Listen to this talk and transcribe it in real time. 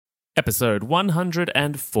Episode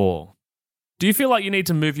 104. Do you feel like you need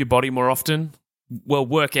to move your body more often? Well,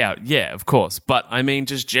 work out, yeah, of course, but I mean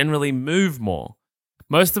just generally move more.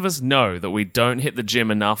 Most of us know that we don't hit the gym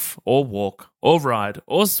enough, or walk, or ride,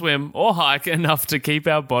 or swim, or hike enough to keep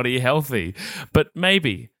our body healthy. But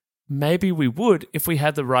maybe we would if we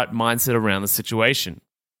had the right mindset around the situation.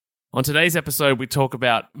 On today's episode, we talk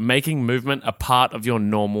about making movement a part of your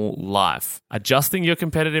normal life, adjusting your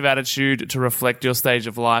competitive attitude to reflect your stage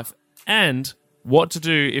of life, and what to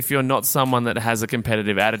do if you're not someone that has a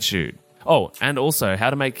competitive attitude. Oh, and also how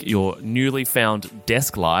to make your newly found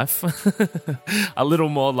desk life a little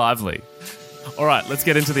more lively. All right, let's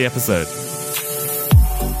get into the episode.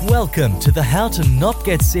 Welcome to the How to Not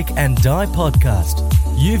Get Sick and Die podcast.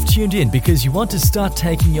 You've tuned in because you want to start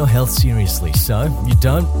taking your health seriously, so you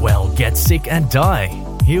don't, well, get sick and die.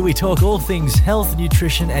 Here we talk all things health,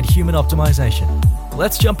 nutrition, and human optimization.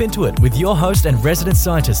 Let's jump into it with your host and resident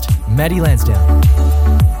scientist, Maddie Lansdowne.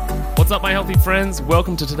 What's up, my healthy friends?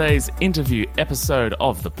 Welcome to today's interview episode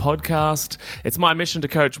of the podcast. It's my mission to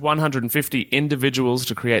coach 150 individuals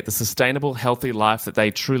to create the sustainable, healthy life that they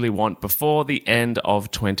truly want before the end of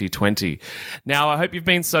 2020. Now, I hope you've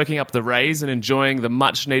been soaking up the rays and enjoying the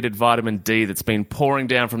much-needed vitamin D that's been pouring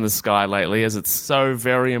down from the sky lately, as it's so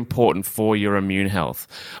very important for your immune health.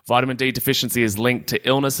 Vitamin D deficiency is linked to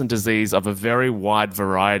illness and disease of a very wide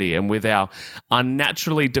variety, and with our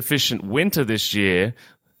unnaturally deficient winter this year,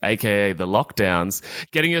 aka the lockdowns,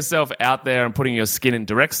 getting yourself out there and putting your skin in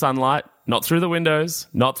direct sunlight, not through the windows,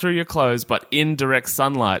 not through your clothes, but in direct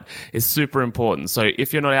sunlight is super important. So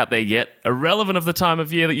if you're not out there yet, irrelevant of the time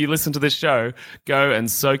of year that you listen to this show, go and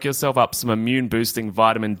soak yourself up some immune-boosting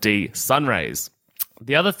vitamin D sun rays.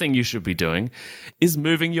 The other thing you should be doing is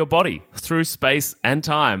moving your body through space and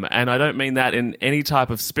time. And I don't mean that in any type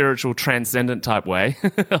of spiritual transcendent type way.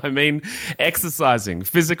 I mean exercising,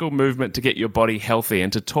 physical movement to get your body healthy.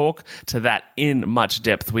 And to talk to that in much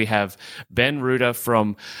depth, we have Ben Ruder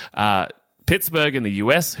from Pittsburgh in the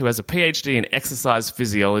US, who has a PhD in exercise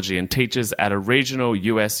physiology and teaches at a regional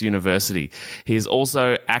US university. He is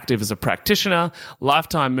also active as a practitioner,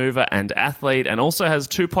 lifetime mover and athlete, and also has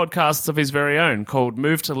 2 podcasts of his very own called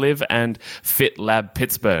Move to Live and Fit Lab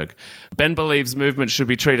Pittsburgh. Ben believes movement should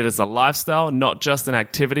be treated as a lifestyle, not just an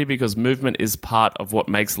activity, because movement is part of what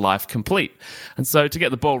makes life complete. And so to get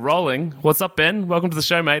the ball rolling, what's up, Ben? Welcome to the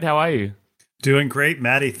show, mate. How are you? Doing great,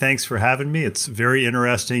 Maddie. Thanks for having me. It's very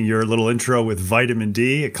interesting, your little intro with vitamin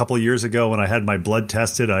D. A couple of years ago when I had my blood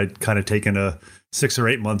tested, I'd kind of taken a 6 or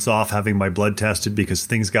 8 months off having my blood tested because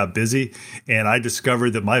things got busy. And I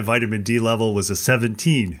discovered that my vitamin D level was a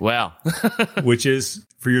 17. Wow. Which is,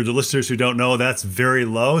 for your listeners who don't know, that's very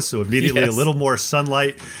low. So immediately a little more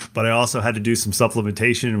sunlight, but I also had to do some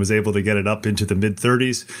supplementation and was able to get it up into the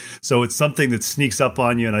mid-30s. So it's something that sneaks up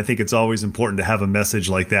on you. And I think it's always important to have a message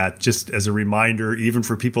like that, just as a reminder, even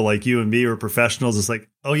for people like you and me or professionals. It's like,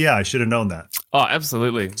 oh yeah, I should have known that. Oh,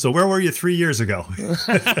 absolutely. So where were you 3 years ago?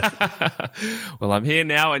 Well, I'm here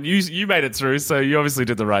now, and you made it through, so you obviously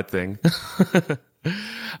did the right thing.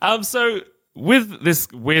 So with this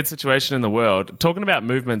weird situation in the world, talking about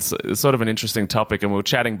movements is sort of an interesting topic, and we were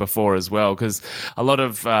chatting before as well, because a lot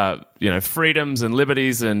of freedoms and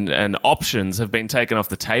liberties and options have been taken off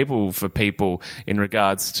the table for people in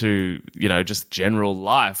regards to just general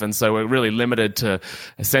life, and so we're really limited to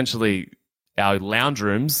essentially our lounge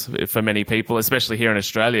rooms for many people, especially here in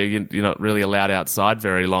Australia. You're not really allowed outside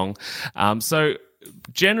very long. So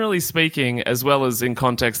generally speaking, as well as in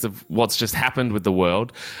context of what's just happened with the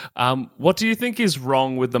world, what do you think is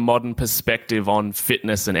wrong with the modern perspective on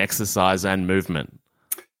fitness and exercise and movement?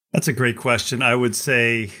 That's a great question. I would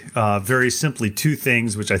say very simply 2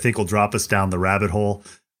 things, which I think will drop us down the rabbit hole.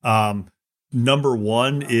 Number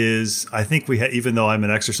one is, I think even though I'm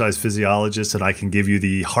an exercise physiologist and I can give you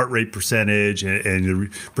the heart rate percentage and the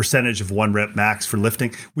percentage of 1 rep max for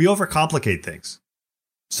lifting, we overcomplicate things.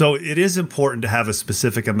 So it is important to have a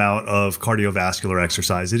specific amount of cardiovascular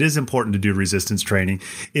exercise. It is important to do resistance training.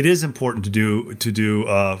 It is important to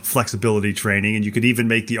do flexibility training. And you could even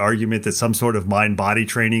make the argument that some sort of mind-body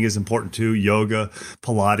training is important too: yoga,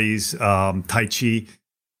 Pilates, Tai Chi.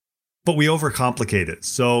 But we overcomplicate it.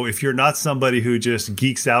 So if you're not somebody who just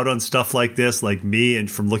geeks out on stuff like this, like me, and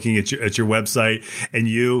from looking at your website and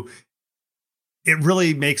it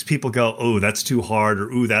really makes people go, oh, that's too hard, or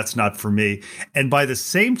ooh, that's not for me. And by the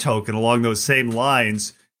same token, along those same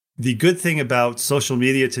lines, the good thing about social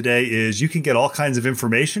media today is you can get all kinds of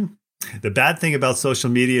information. The bad thing about social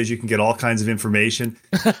media is you can get all kinds of information.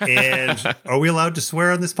 And are we allowed to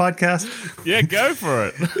swear on this podcast? Yeah, go for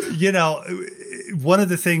it. one of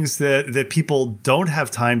the things that people don't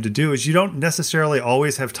have time to do is you don't necessarily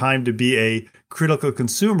always have time to be a critical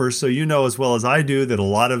consumer. So you know as well as I do that a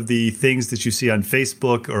lot of the things that you see on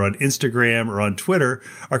Facebook or on Instagram or on Twitter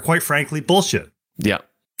are quite frankly bullshit. Yeah.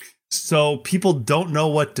 So people don't know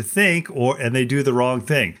what to think and they do the wrong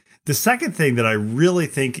thing. The second thing that I really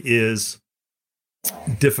think is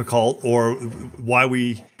difficult or why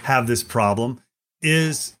we have this problem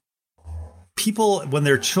is people, when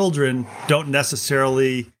they're children, don't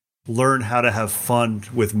necessarily learn how to have fun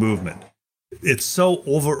with movement. It's so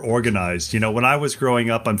over-organized. When I was growing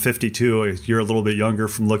up, I'm 52. You're a little bit younger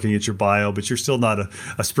from looking at your bio, but you're still not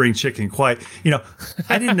a spring chicken quite.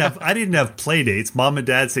 I didn't have play dates. Mom and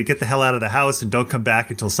dad say, get the hell out of the house and don't come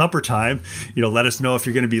back until supper time. Let us know if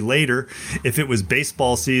you're going to be later. If it was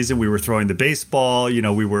baseball season, we were throwing the baseball.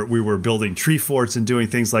 We were building tree forts and doing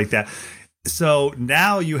things like that. So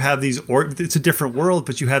now you have these, it's a different world,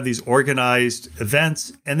 but you have these organized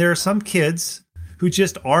events. And there are some kids who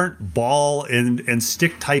just aren't ball and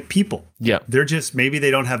stick type people. Yeah. They're just, maybe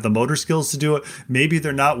they don't have the motor skills to do it. Maybe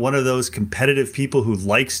they're not one of those competitive people who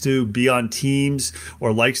likes to be on teams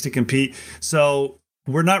or likes to compete. So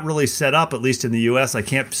we're not really set up, at least in the US, I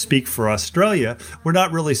can't speak for Australia. We're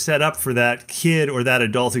not really set up for that kid or that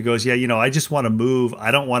adult who goes, I just want to move.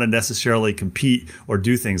 I don't want to necessarily compete or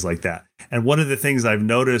do things like that. And one of the things I've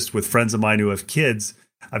noticed with friends of mine who have kids,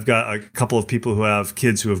 I've got a couple of people who have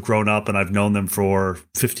kids who have grown up and I've known them for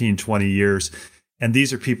 15, 20 years. And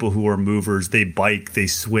these are people who are movers. They bike, they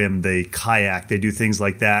swim, they kayak, they do things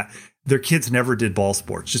like that. Their kids never did ball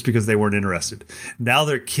sports just because they weren't interested. Now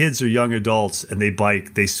their kids are young adults and they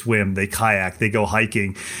bike, they swim, they kayak, they go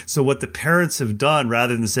hiking. So what the parents have done,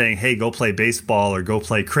 rather than saying, hey, go play baseball or go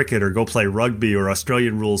play cricket or go play rugby or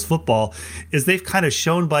Australian rules football, is they've kind of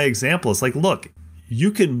shown by example. It's like, look, you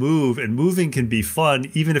can move and moving can be fun,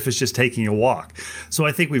 even if it's just taking a walk. So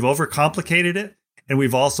I think we've overcomplicated it. And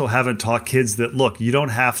we've also haven't taught kids that, look, you don't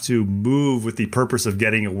have to move with the purpose of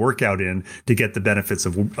getting a workout in to get the benefits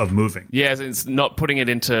of moving. Yeah, it's not putting it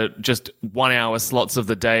into just 1 hour slots of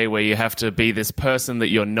the day where you have to be this person that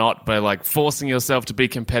you're not by like forcing yourself to be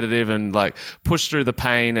competitive and like push through the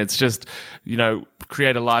pain. It's just,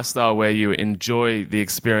 create a lifestyle where you enjoy the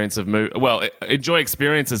experience of enjoy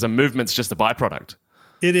experiences and movement's just a byproduct.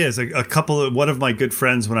 It is. One of my good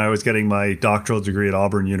friends when I was getting my doctoral degree at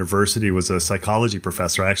Auburn University was a psychology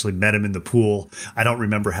professor. I actually met him in the pool. I don't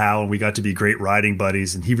remember how, and we got to be great riding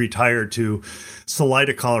buddies. And he retired to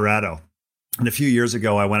Salida, Colorado. And a few years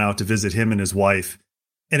ago, I went out to visit him and his wife.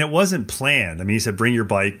 And it wasn't planned. I mean, he said, bring your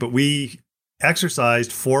bike. But we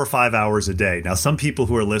exercised 4 or 5 hours a day. Now, some people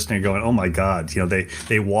who are listening are going, oh my God,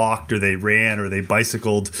 they walked or they ran or they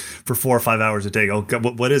bicycled for 4 or 5 hours a day. Oh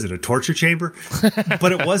God, what is it? A torture chamber?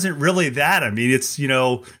 But it wasn't really that. I mean, it's,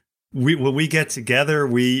 when we get together,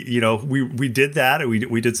 we did that.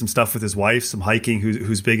 We did some stuff with his wife, some hiking,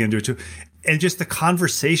 who's big into it too. And just the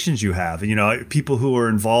conversations you have, people who are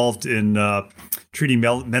involved in treating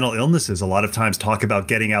mental illnesses a lot of times talk about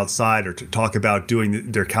getting outside or to talk about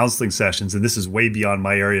doing their counseling sessions. And this is way beyond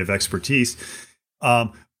my area of expertise.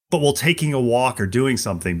 But taking a walk or doing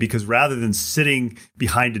something, because rather than sitting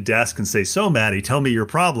behind a desk and say, so Maddie, tell me your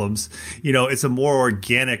problems, it's a more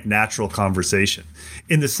organic, natural conversation.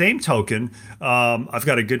 In the same token, I've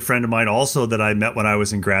got a good friend of mine also that I met when I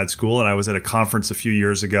was in grad school, and I was at a conference a few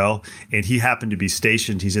years ago, and he happened to be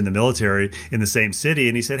stationed. He's in the military in the same city.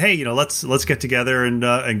 And he said, hey, let's get together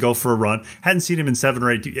and go for a run. Hadn't seen him in 7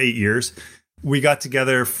 or 8 years. We got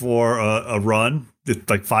together for a run at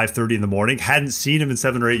like 5:30 in the morning. Hadn't seen him in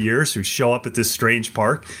 7 or 8 years. So we show up at this strange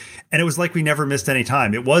park. And it was like we never missed any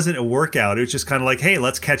time. It wasn't a workout. It was just kind of like, hey,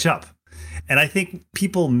 let's catch up. And I think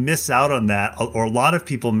people miss out on that, or a lot of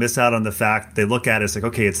people miss out on the fact they look at it as like,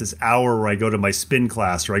 okay, it's this hour where I go to my spin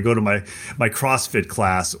class or I go to my CrossFit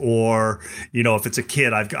class, or, if it's a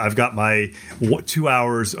kid, I've got my 2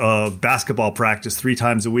 hours of basketball practice 3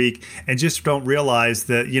 times a week, and just don't realize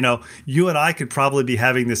that, you and I could probably be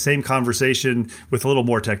having the same conversation with a little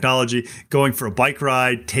more technology, going for a bike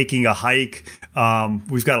ride, taking a hike.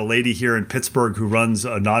 We've got a lady here in Pittsburgh who runs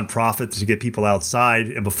a nonprofit to get people outside.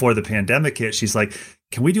 And before the pandemic hit, she's like,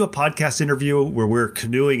 can we do a podcast interview where we're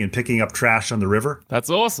canoeing and picking up trash on the river? That's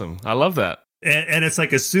awesome. I love that. And it's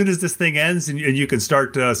like, as soon as this thing ends and you can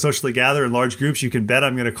start to socially gather in large groups, you can bet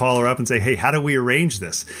I'm going to call her up and say, hey, how do we arrange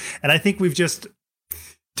this? And I think we've just,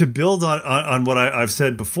 to build on what I've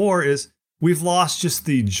said before, is we've lost just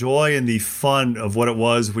the joy and the fun of what it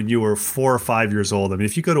was when you were 4 or 5 years old. I mean,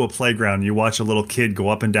 if you go to a playground and you watch a little kid go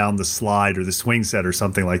up and down the slide or the swing set or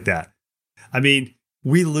something like that, I mean,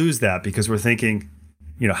 we lose that because we're thinking,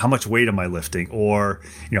 how much weight am I lifting? Or,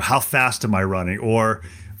 how fast am I running? Or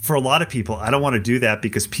for a lot of people, I don't want to do that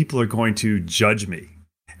because people are going to judge me.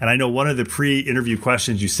 And I know one of the pre-interview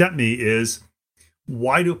questions you sent me is,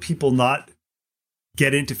 why do people not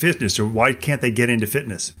get into fitness, or why can't they get into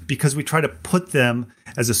fitness? Because we try to put them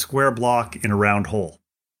as a square block in a round hole,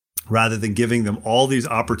 rather than giving them all these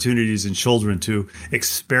opportunities in children to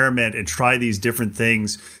experiment and try these different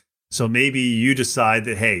things. So maybe you decide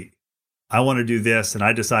that, hey, I want to do this, and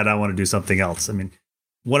I decide I want to do something else. I mean,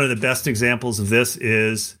 one of the best examples of this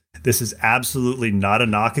is absolutely not a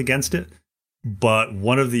knock against it, but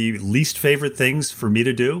one of the least favorite things for me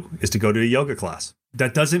to do is to go to a yoga class.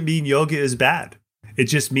 That doesn't mean yoga is bad. It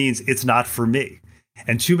just means it's not for me.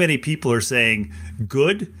 And too many people are saying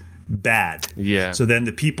good, bad. Yeah. So then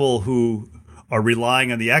the people who are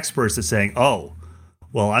relying on the experts are saying, oh,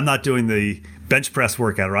 well, I'm not doing the bench press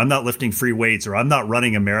workout, or I'm not lifting free weights, or I'm not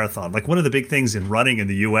running a marathon. Like, one of the big things in running in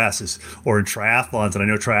the US is, or in triathlons, and I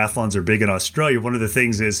know triathlons are big in Australia, one of the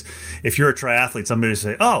things is, if you're a triathlete, somebody will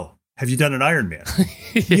say, oh, have you done an Ironman?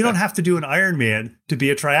 Yeah. You don't have to do an Ironman to be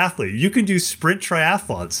a triathlete. You can do sprint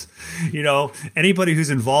triathlons. Anybody who's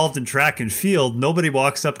involved in track and field, nobody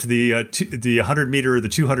walks up to the 100-meter or the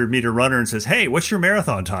 200-meter runner and says, hey, what's your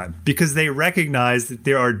marathon time? Because they recognize that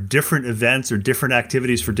there are different events or different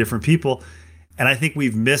activities for different people. And I think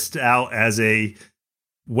we've missed out as a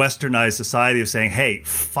westernized society of saying, hey,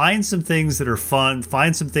 find some things that are fun,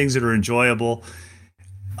 find some things that are enjoyable.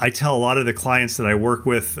 I tell a lot of the clients that I work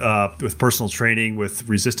with personal training, with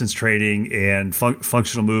resistance training and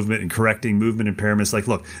functional movement and correcting movement impairments, like,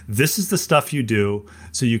 look, this is the stuff you do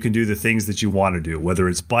so you can do the things that you want to do, whether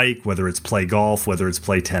it's bike, whether it's play golf, whether it's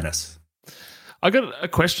play tennis. I got a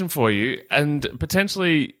question for you, and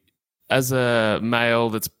potentially as a male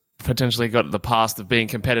that's potentially got the past of being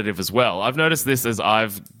competitive as well. I've noticed this as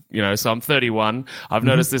so I'm 31. I've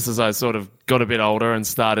noticed this as I sort of got a bit older and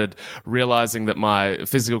started realizing that my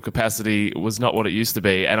physical capacity was not what it used to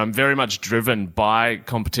be. And I'm very much driven by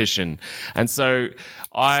competition. And so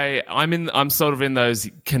I'm sort of in those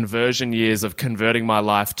conversion years of converting my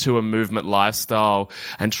life to a movement lifestyle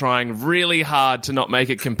and trying really hard to not make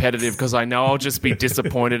it competitive, because I know I'll just be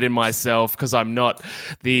disappointed in myself because I'm not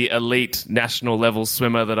the elite national level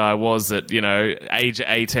swimmer that I was at, age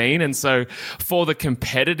 18. And so for the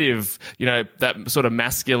competitive, that sort of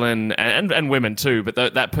masculine and women too, but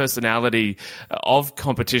that personality of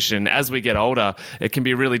competition, as we get older, it can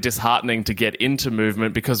be really disheartening to get into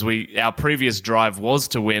movement because our previous drive was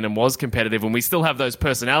to win and was competitive, and we still have those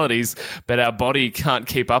personalities, but our body can't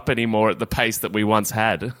keep up anymore at the pace that we once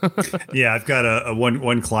had. Yeah, I've got a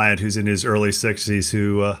one client who's in his early 60s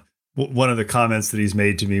who one of the comments that he's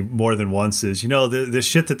made to me more than once is, the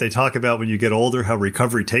shit that they talk about when you get older, how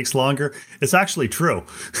recovery takes longer, it's actually true.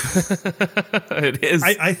 It is.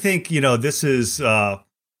 I think, this is,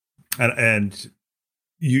 and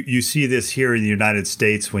you see this here in the United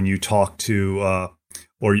States when you talk to,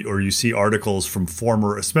 or you see articles from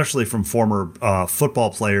especially from former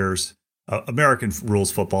football players, American rules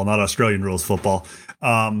football, not Australian rules football,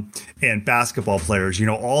 and basketball players,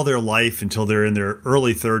 all their life until they're in their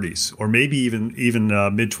early 30s or maybe even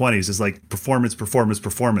mid 20s is like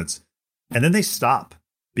performance. And then they stop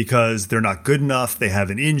because they're not good enough. They have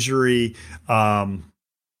an injury, and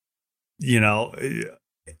they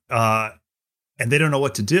don't know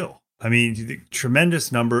what to do. I mean, the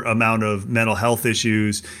tremendous amount of mental health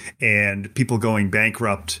issues and people going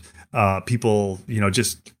bankrupt, people,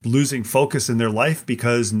 just losing focus in their life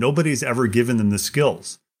because nobody's ever given them the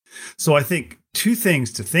skills. So I think two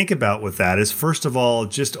things to think about with that is, first of all,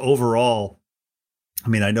 just overall, I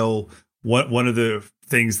mean, I know one of the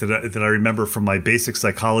things that I remember from my basic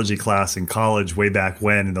psychology class in college way back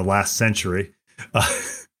when in the last century,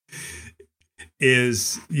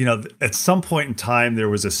 is, at some point in time, there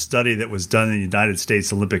was a study that was done in the United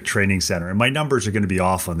States Olympic Training Center. And my numbers are going to be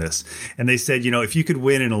off on this. And they said, if you could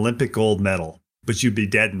win an Olympic gold medal, but you'd be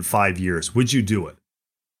dead in 5 years, would you do it?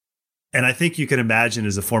 And I think you can imagine,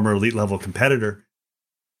 as a former elite level competitor,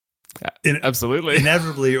 absolutely,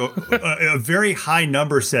 inevitably, a very high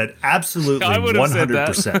number said absolutely, I would have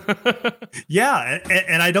 100%. Said that. Yeah,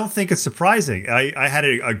 and I don't think it's surprising. I had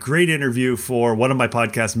a great interview for one of my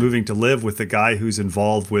podcasts, Moving to Live, with the guy who's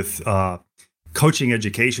involved with coaching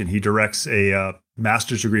education. He directs a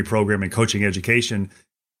master's degree program in coaching education.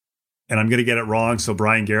 And I'm going to get it wrong, so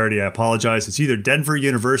Brian Garrity, I apologize. It's either Denver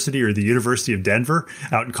University or the University of Denver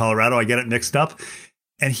out in Colorado. I get it mixed up.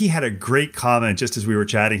 And he had a great comment just as we were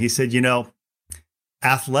chatting. He said,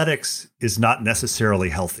 athletics is not necessarily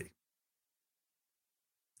healthy.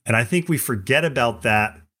 And I think we forget about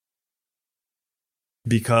that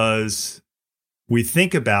because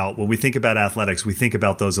when we think about athletics, we think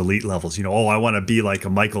about those elite levels. Oh, I want to be like a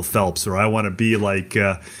Michael Phelps, or I want to be like,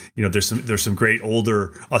 there's some great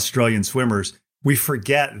older Australian swimmers. We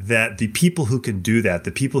forget that the people who can do that,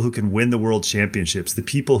 the people who can win the world championships, the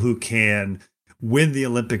people who can win the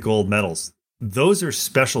Olympic gold medals, those are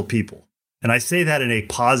special people. And I say that in a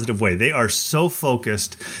positive way. They are so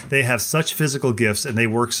focused. They have such physical gifts and they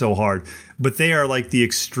work so hard, but they are like the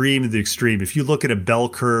extreme of the extreme. If you look at a bell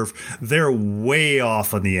curve, they're way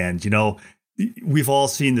off on the end. We've all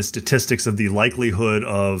seen the statistics of the likelihood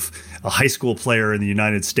of a high school player in the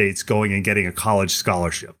United States going and getting a college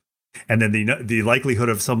scholarship. And then the likelihood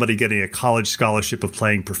of somebody getting a college scholarship of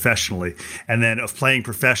playing professionally, and then of playing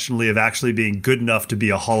professionally of actually being good enough to be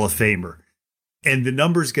a Hall of Famer. And the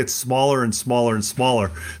numbers get smaller and smaller and smaller.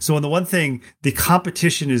 So on the one thing, the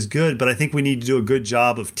competition is good, but I think we need to do a good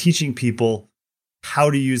job of teaching people how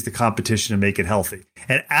to use the competition and make it healthy.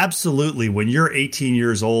 And absolutely, when you're 18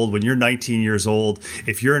 years old, when you're 19 years old,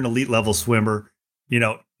 if you're an elite level swimmer,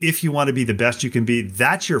 if you want to be the best you can be,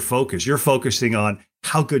 that's your focus. You're focusing on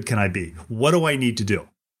how good can I be? What do I need to do?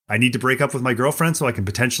 I need to break up with my girlfriend so I can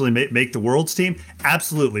potentially make the world's team?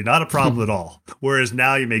 Absolutely, not a problem at all. Whereas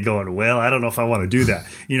now you may go, well, I don't know if I want to do that.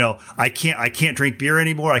 I can't drink beer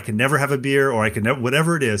anymore. I can never have a beer, or I can never,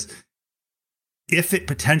 whatever it is. If it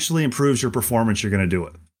potentially improves your performance, you're going to do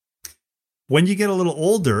it. When you get a little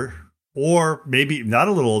older, or maybe not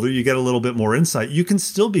a little older, you get a little bit more insight, you can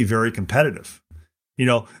still be very competitive.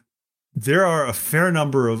 There are a fair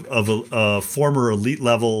number of former elite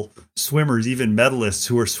level swimmers, even medalists,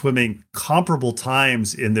 who are swimming comparable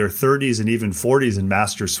times in their 30s and even 40s in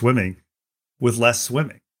master swimming with less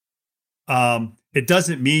swimming. It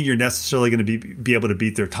doesn't mean you're necessarily going to be able to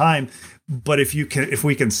beat their time, but if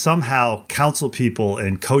we can somehow counsel people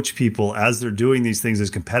and coach people as they're doing these things as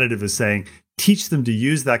competitive as saying, teach them to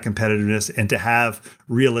use that competitiveness and to have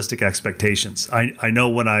realistic expectations. I know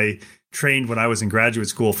when I trained when I was in graduate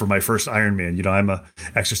school for my first Ironman. I'm a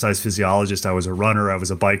exercise physiologist. I was a runner. I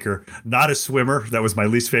was a biker, not a swimmer. That was my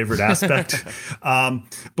least favorite aspect.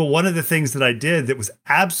 But one of the things that I did that was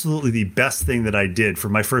absolutely the best thing that I did for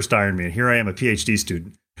my first Ironman, here I am, a PhD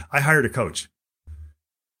student, I hired a coach.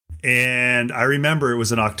 And I remember it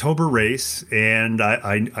was an October race, and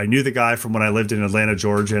I knew the guy from when I lived in Atlanta,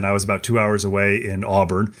 Georgia, and I was about 2 hours away in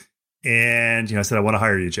Auburn. And I said, I want to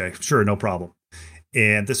hire you, Jay. Sure, no problem.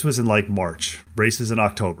 And this was in like March, races in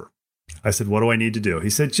October. I said, what do I need to do? He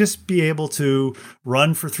said, just be able to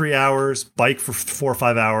run for 3 hours, bike for 4 or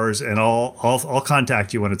 5 hours, and I'll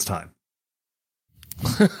contact you when it's time.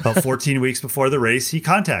 About 14 weeks before the race, he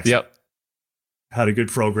contacted me. Had a good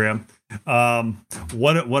program.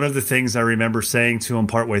 One of the things I remember saying to him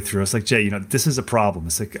partway through, I was like, Jay, this is a problem.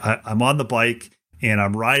 It's like I'm on the bike and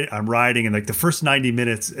I'm riding, and like the first 90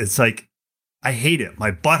 minutes, it's like, I hate it.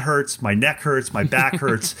 My butt hurts, my neck hurts, my back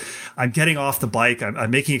hurts. I'm getting off the bike.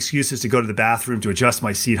 I'm making excuses to go to the bathroom to adjust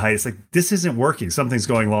my seat height. It's like, this isn't working. Something's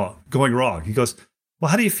going wrong. He goes,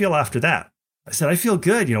 well, how do you feel after that? I said, I feel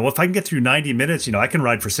good. If I can get through 90 minutes, I can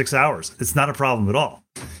ride for 6 hours. It's not a problem at all.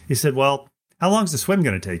 He said, well, how long is the swim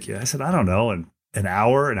going to take you? I said, I don't know. An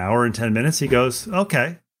hour and 10 minutes. He goes,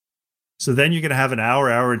 okay. So then you're going to have an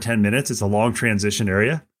hour and 10 minutes. It's a long transition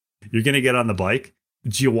area. You're going to get on the bike.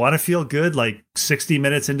 Do you want to feel good like 60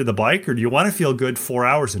 minutes into the bike, or do you want to feel good 4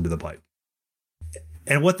 hours into the bike?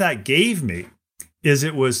 And what that gave me is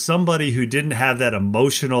it was somebody who didn't have that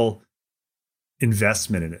emotional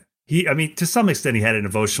investment in it. To some extent, he had an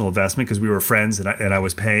emotional investment because we were friends and I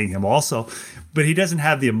was paying him also, but he doesn't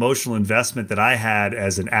have the emotional investment that I had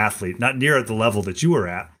as an athlete, not near at the level that you were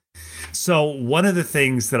at. So one of the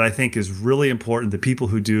things that I think is really important to people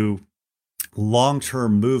who do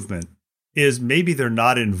long-term movement is maybe they're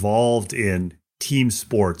not involved in team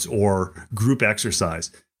sports or group exercise,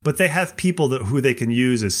 but they have people who they can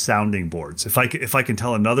use as sounding boards. If I can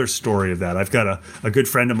tell another story of that, I've got a good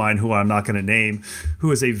friend of mine who I'm not going to name, who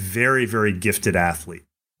is a very, very gifted athlete,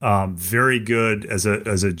 very good as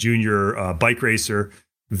a junior bike racer,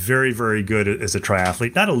 very, very good as a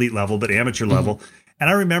triathlete, not elite level, but amateur level. And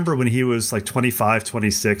I remember when he was like 25,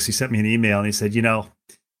 26, he sent me an email and he said,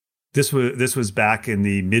 This was back in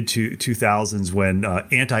the mid 2000s when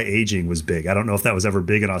anti-aging was big. I don't know if that was ever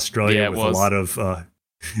big in Australia with a lot of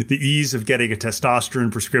the ease of getting a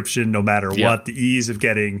testosterone prescription, no matter what, the ease of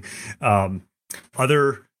getting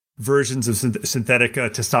other versions of synthetic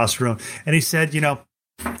testosterone. And he said,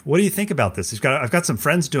 what do you think about this? I've got some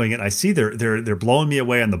friends doing it. I see they're blowing me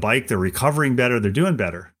away on the bike. They're recovering better. They're doing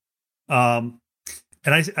better.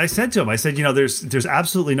 And I said to him, I said, there's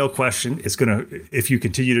absolutely no question. It's going to, if you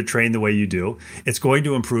continue to train the way you do, it's going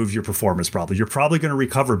to improve your performance probably. You're probably going to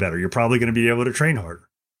recover better. You're probably going to be able to train harder.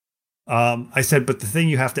 I said, but the thing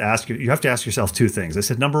you have to ask yourself two things. I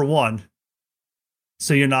said, number one,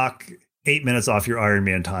 so you knock 8 minutes off your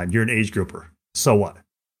Ironman time. You're an age grouper. So what?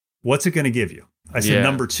 What's it going to give you? I said,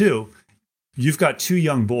 number two, you've got 2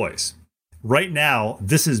 young boys. Right now,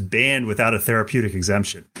 this is banned without a therapeutic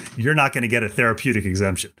exemption. You're not going to get a therapeutic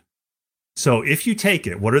exemption. So if you take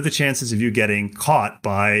it, what are the chances of you getting caught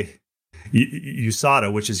by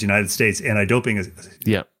USADA, which is United States Anti-Doping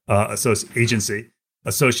Agency,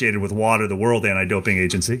 associated with WADA, the World Anti-Doping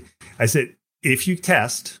Agency? I said, if you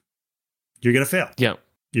test, you're going to fail. Yeah.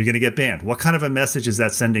 You're going to get banned. What kind of a message is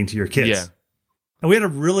that sending to your kids? Yeah. And we had a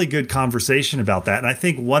really good conversation about that. And I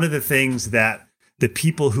think one of the things that the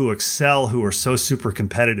people who excel, who are so super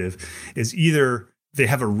competitive, is either they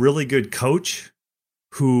have a really good coach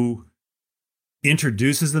who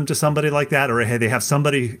introduces them to somebody like that, or hey, they have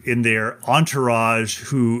somebody in their entourage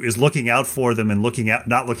who is looking out for them and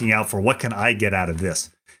not looking out for what can I get out of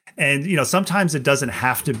this. And, sometimes it doesn't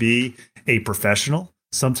have to be a professional.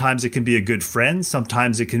 Sometimes it can be a good friend.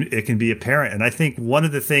 Sometimes it can be a parent. And I think one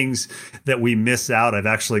of the things that we miss out, I've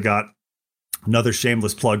actually got another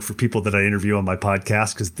shameless plug for people that I interview on my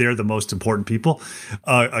podcast, because they're the most important people.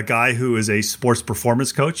 A guy who is a sports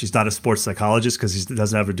performance coach. He's not a sports psychologist because he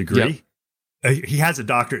doesn't have a degree. Yep. He has a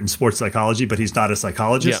doctorate in sports psychology, but he's not a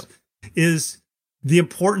psychologist. Yep. Is the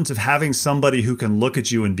importance of having somebody who can look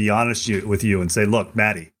at you and be honest with you and say, look,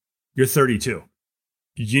 Maddie, you're 32.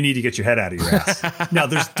 You need to get your head out of your ass. Now,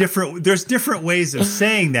 there's different ways of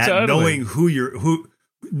saying that, totally.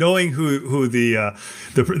 Knowing who the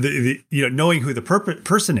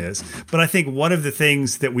person is. But I think one of the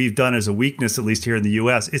things that we've done as a weakness, at least here in the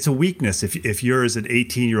U.S., it's a weakness if you're as an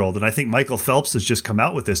 18-year-old. And I think Michael Phelps has just come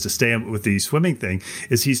out with this to stay with the swimming thing,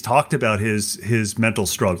 is he's talked about his mental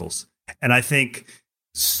struggles. And I think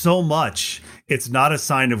so much, it's not a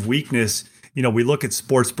sign of weakness. We look at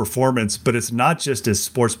sports performance, but it's not just as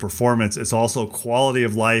sports performance. It's also quality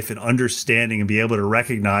of life and understanding and be able to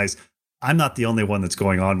recognize I'm not the only one that's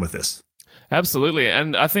going on with this. Absolutely.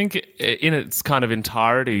 And I think in its kind of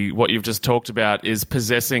entirety, what you've just talked about is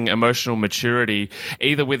possessing emotional maturity,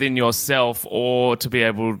 either within yourself or to be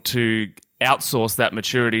able to outsource that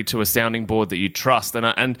maturity to a sounding board that you trust.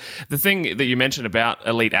 And the thing that you mentioned about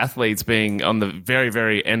elite athletes being on the very,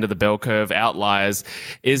 very end of the bell curve, outliers,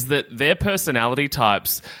 is that their personality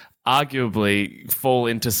types arguably fall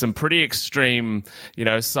into some pretty extreme,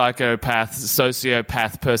 psychopath,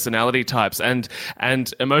 sociopath personality types. And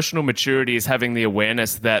emotional maturity is having the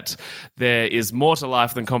awareness that there is more to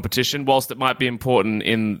life than competition, whilst it might be important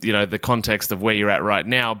in, the context of where you're at right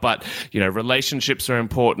now. But, relationships are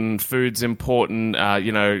important, food's important,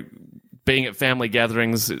 being at family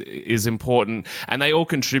gatherings is important, and they all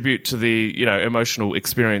contribute to the emotional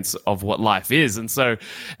experience of what life is. And so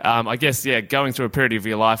I guess going through a period of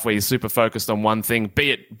your life where you're super focused on one thing,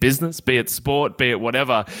 be it business, be it sport, be it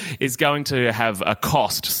whatever, is going to have a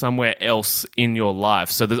cost somewhere else in your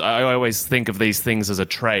life. So I always think of these things as a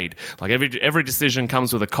trade. Like every decision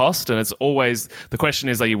comes with a cost, and it's always the question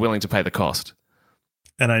is, are you willing to pay the cost?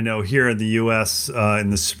 And I know here in the U.S.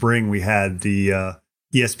 In the spring we had the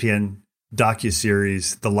ESPN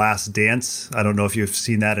docuseries, The Last Dance. I don't know if you've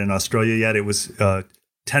seen that in Australia yet. It was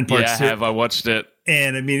 10 parts. Yeah, I have. I watched it.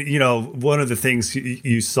 And I mean, one of the things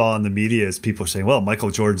you saw in the media is people saying, well,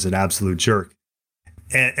 Michael Jordan's an absolute jerk.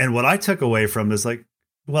 And what I took away from is like,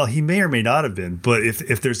 well, he may or may not have been, but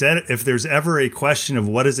if there's ever a question of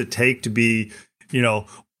what does it take to be,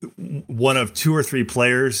 one of 2 or 3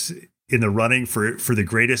 players in the running for the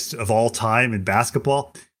greatest of all time in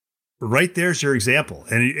basketball, right there's your example.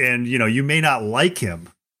 And you may not like him.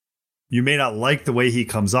 You may not like the way he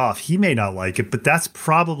comes off. He may not like it, but that's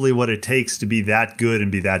probably what it takes to be that good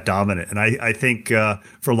and be that dominant. And I think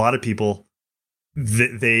for a lot of people,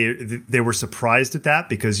 they were surprised at that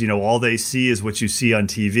because, all they see is what you see on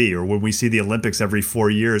TV. Or when we see the Olympics every 4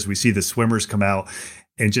 years, we see the swimmers come out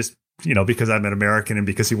and just, because I'm an American and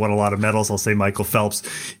because he won a lot of medals, I'll say Michael Phelps.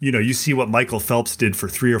 You see what Michael Phelps did for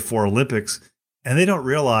 3 or 4 Olympics. And they don't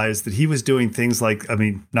realize that he was doing things like,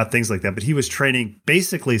 not things like that, but he was training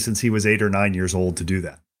basically since he was 8 or 9 years old to do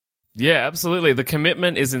that. Yeah, absolutely. The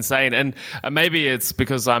commitment is insane. And maybe it's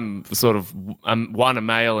because I'm one, a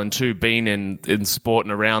male, and 2, been in sport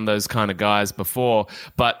and around those kind of guys before.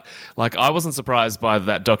 But like, I wasn't surprised by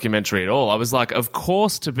that documentary at all. I was like, of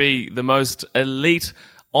course, to be the most elite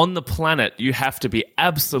on the planet, you have to be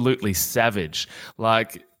absolutely savage.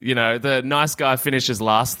 Like, You know, the nice guy finishes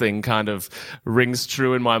last thing kind of rings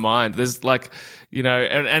true in my mind. There's like, you know,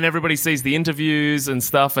 and everybody sees the interviews and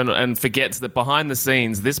stuff and forgets that behind the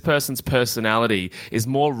scenes, this person's personality is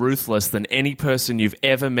more ruthless than any person you've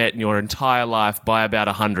ever met in your entire life by about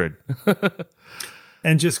 100.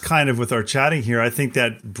 And just kind of with our chatting here, I think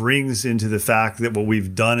that brings into the fact that what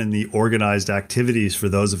we've done in the organized activities for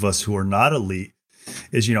those of us who are not elite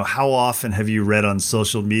is, you know, how often have you read on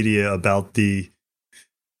social media about the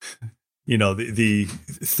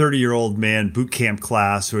 30-year-old man boot camp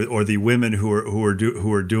class or the women who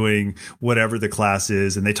are doing whatever the class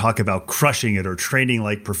is, and they talk about crushing it or training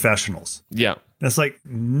like professionals. Yeah. And it's like,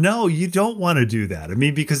 no, you don't want to do that. I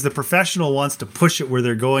mean, because the professional wants to push it where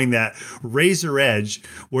they're going that razor edge,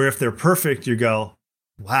 where if they're perfect, you go,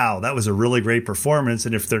 wow, that was a really great performance.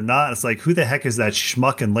 And if they're not, it's like, who the heck is that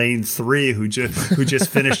schmuck in lane 3 who just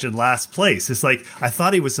finished in last place? It's like, I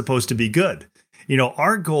thought he was supposed to be good. You know,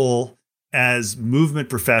 our goal as movement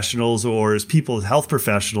professionals or as health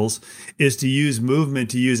professionals is to use movement,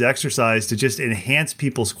 to use exercise to just enhance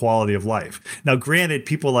people's quality of life. Now, granted,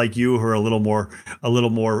 people like you who are a little more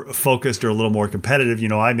focused or a little more competitive, you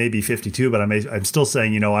know, I may be 52, but I'm still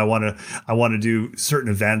saying, you know, I want to do certain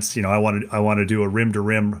events. You know, I want to do a rim to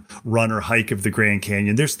rim run or hike of the Grand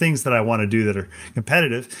Canyon. There's things that I want to do that are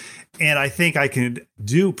competitive. And I think I can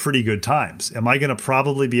do pretty good times. Am I going to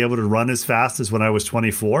probably be able to run as fast as when I was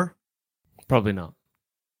 24? Probably not.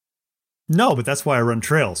 No, but that's why I run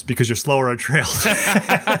trails, because you're slower on trails.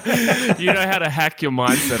 You know how to hack your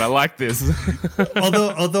mindset. I like this.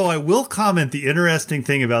 although I will comment, the interesting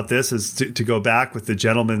thing about this is to go back with the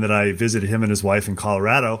gentleman that I visited, him and his wife in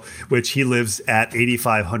Colorado, which he lives at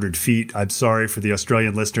 8,500 feet. I'm sorry for the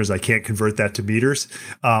Australian listeners. I can't convert that to meters,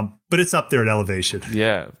 but it's up there at elevation.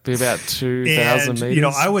 Yeah, be about 2,000 meters. You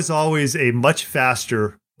know, I was always a much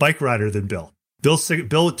faster bike rider than Bill.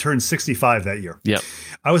 Bill turned 65 that year. Yep.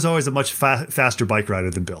 I was always a much faster bike rider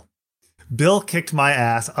than Bill. Bill kicked my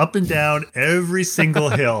ass up and down every single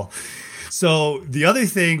hill. So the other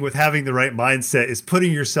thing with having the right mindset is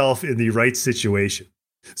putting yourself in the right situation.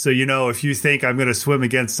 So, you know, if you think I'm going to swim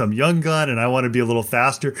against some young gun and I want to be a little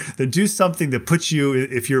faster, then do something that puts you,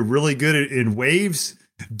 if you're really good in waves,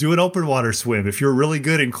 do an open water swim. If you're really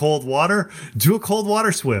good in cold water, do a cold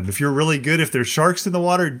water swim. If you're really good, if there's sharks in the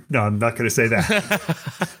water, no, I'm not going to say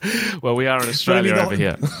that. Well, we are in Australia over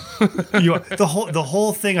here. The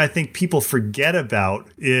whole thing I think people forget about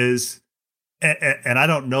is, and I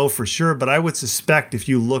don't know for sure, but I would suspect if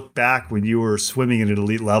you look back when you were swimming at an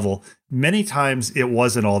elite level, many times it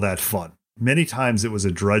wasn't all that fun. Many times it was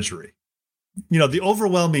a drudgery. You know, the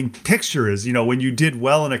overwhelming picture is, you know, when you did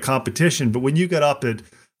well in a competition, but when you got up at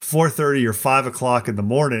 4:30 or 5 o'clock in the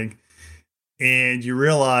morning and you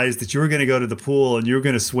realized that you were going to go to the pool and you were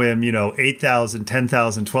going to swim, you know, 8,000,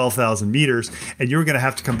 10,000, 12,000 meters, and you were going to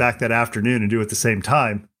have to come back that afternoon and do it at the same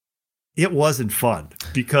time, it wasn't fun,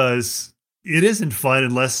 because it isn't fun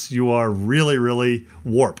unless you are really, really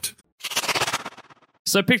warped.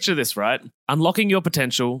 So picture this, right? Unlocking your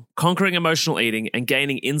potential, conquering emotional eating, and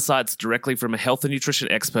gaining insights directly from a health and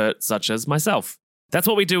nutrition expert such as myself. That's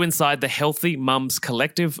what we do inside the Healthy Mums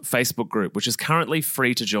Collective Facebook group, which is currently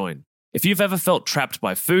free to join. If you've ever felt trapped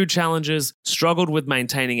by food challenges, struggled with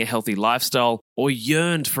maintaining a healthy lifestyle, or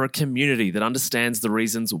yearned for a community that understands the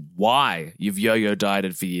reasons why you've yo-yo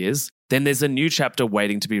dieted for years, then there's a new chapter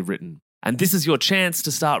waiting to be written. And this is your chance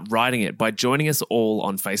to start writing it by joining us all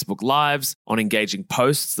on Facebook Lives, on engaging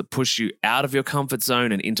posts that push you out of your comfort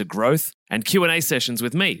zone and into growth, and Q&A sessions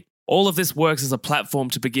with me. All of this works as a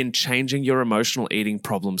platform to begin changing your emotional eating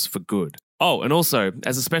problems for good. Oh, and also,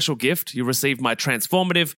 as a special gift, you'll receive my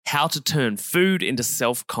transformative How to Turn Food into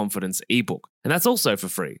Self-Confidence ebook. And that's also for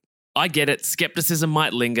free. I get it, skepticism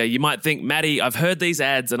might linger. You might think, Maddie, I've heard these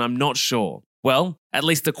ads and I'm not sure. Well, at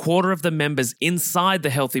least a quarter of the members inside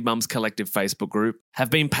the Healthy Mums Collective Facebook group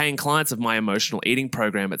have been paying clients of my emotional eating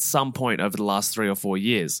program at some point over the last 3 or 4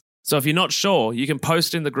 years. So if you're not sure, you can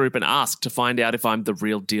post in the group and ask to find out if I'm the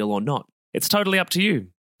real deal or not. It's totally up to you.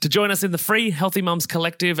 To join us in the free Healthy Mums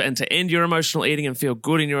Collective and to end your emotional eating and feel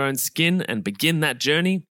good in your own skin and begin that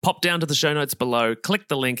journey, pop down to the show notes below, click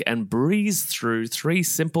the link and breeze through 3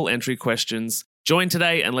 simple entry questions. Join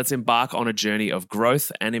today and let's embark on a journey of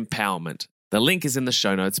growth and empowerment. The link is in the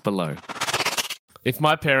show notes below. If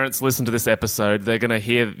my parents listen to this episode, they're going to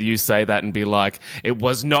hear you say that and be like, it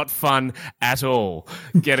was not fun at all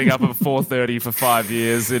getting up at 4:30 for 5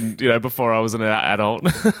 years and, you know, before I was an adult.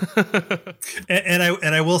 and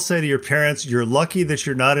I will say to your parents, you're lucky that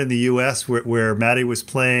you're not in the US where Maddie was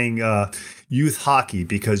playing youth hockey,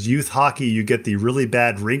 because youth hockey, you get the really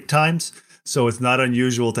bad rink times. So it's not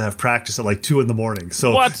unusual to have practice at like 2 a.m.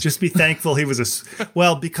 So What? just be thankful he was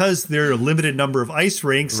because there are a limited number of ice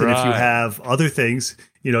rinks. And if you Right. have other things,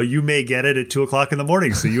 you may get it at 2 o'clock in the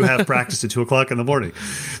morning. So you have practice at 2 o'clock in the morning.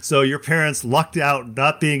 So your parents lucked out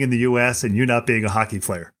not being in the US and you not being a hockey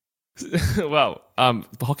player. Well,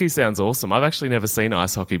 hockey sounds awesome. I've actually never seen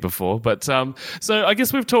ice hockey before, but so I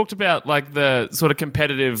guess we've talked about like the sort of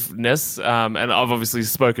competitiveness, and I've obviously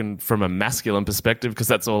spoken from a masculine perspective because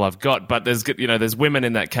that's all I've got. But there's women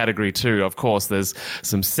in that category too. Of course, there's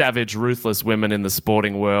some savage, ruthless women in the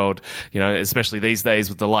sporting world. Especially these days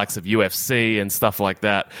with the likes of UFC and stuff like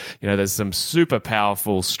that. There's some super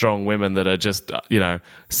powerful, strong women that are just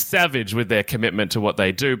savage with their commitment to what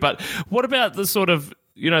they do. But what about the sort of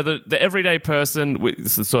the everyday person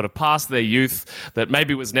sort of past their youth that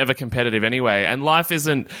maybe was never competitive anyway, and life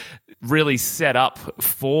isn't really set up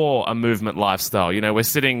for a movement lifestyle. We're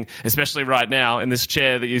sitting, especially right now, in this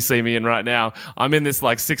chair that you see me in right now. I'm in this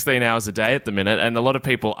like 16 hours a day at the minute, and a lot of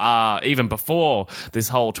people are, even before this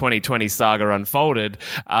whole 2020 saga unfolded,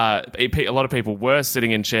 a lot of people were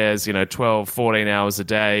sitting in chairs, 12, 14 hours a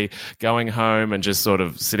day, going home and just sort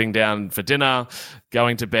of sitting down for dinner,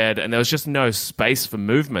 going to bed, and there was just no space for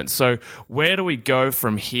movement. So where do we go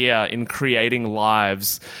from here in creating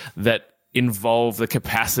lives that involve the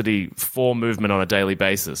capacity for movement on a daily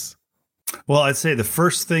basis? Well, I'd say the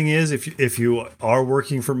first thing is if you are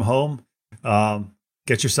working from home,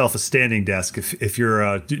 get yourself a standing desk. If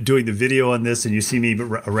you're doing the video on this and you see me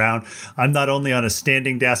around, I'm not only on a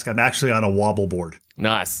standing desk, I'm actually on a wobble board.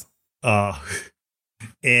 Nice.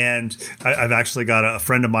 And I've actually got a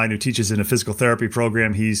friend of mine who teaches in a physical therapy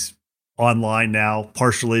program. He's online now,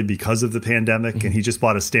 partially because of the pandemic, and he just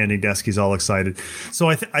bought a standing desk. He's all excited. So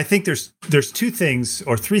I think there's 2 things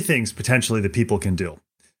or 3 things potentially that people can do.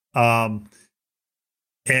 And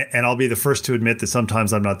I'll be the first to admit that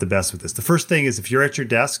sometimes I'm not the best with this. The first thing is if you're at your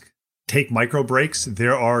desk, take micro breaks.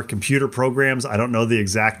 There are computer programs. I don't know the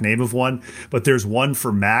exact name of one, but there's one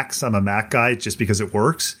for Macs. I'm a Mac guy just because it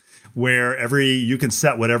works, where you can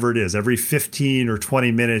set whatever it is. Every 15 or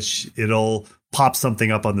 20 minutes, it'll pop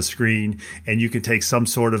something up on the screen and you can take some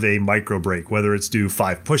sort of a micro break, whether it's do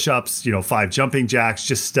 5 push-ups, 5 jumping jacks,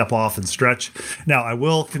 just step off and stretch. Now, I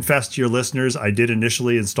will confess to your listeners, I did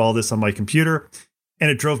initially install this on my computer and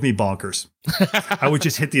it drove me bonkers. I would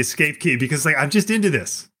just hit the escape key because I'm just into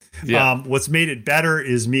this. Yeah. What's made it better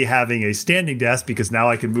is me having a standing desk because now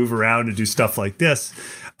I can move around and do stuff like this.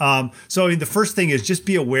 So the first thing is just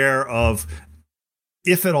be aware of,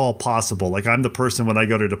 if at all possible, like I'm the person when I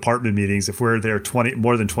go to department meetings, if we're there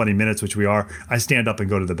more than 20 minutes, which we are, I stand up and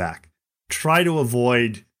go to the back. Try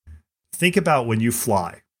to think about when you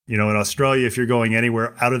fly. In Australia, if you're going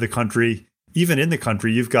anywhere out of the country, even in the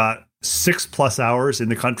country, you've got 6+ hours in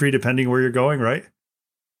the country, depending where you're going, right?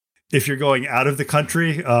 If you're going out of the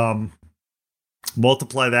country,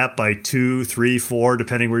 multiply that by 2, 3, 4,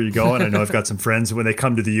 depending where you're going. I know I've got some friends when they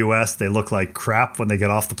come to the US, they look like crap when they get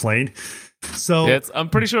off the plane. So yeah, I'm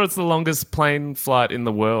pretty sure it's the longest plane flight in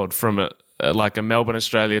the world from a Melbourne,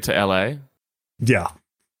 Australia to LA. Yeah.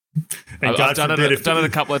 And I've done it a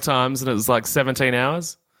couple of times and it was like 17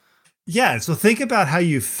 hours. Yeah. So think about how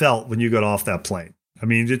you felt when you got off that plane. I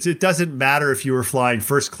mean, it doesn't matter if you were flying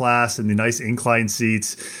first class in the nice incline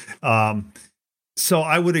seats. So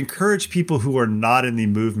I would encourage people who are not in the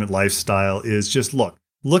movement lifestyle is just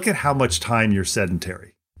look at how much time you're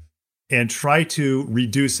sedentary and try to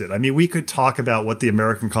reduce it. I mean, we could talk about what the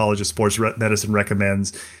American College of Sports Medicine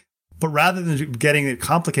recommends, but rather than getting it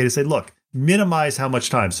complicated, say, minimize how much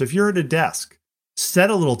time. So if you're at a desk, set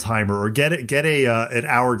a little timer or get an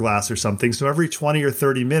hourglass or something. So every 20 or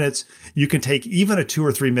 30 minutes, you can take even a 2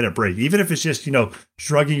 or 3 minute break, even if it's just,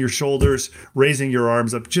 shrugging your shoulders, raising your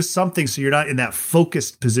arms up, just something. So you're not in that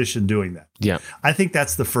focused position doing that. Yeah. I think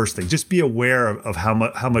that's the first thing. Just be aware of how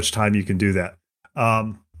much time you can do that.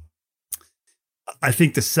 I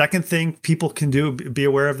think the second thing people can do, be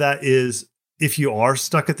aware of that, is if you are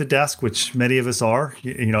stuck at the desk, which many of us are.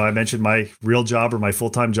 I mentioned my real job or my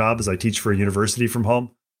full-time job is I teach for a university from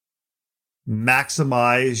home.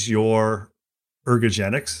 Maximize your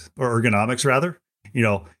ergonomics rather.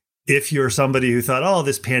 If you're somebody who thought,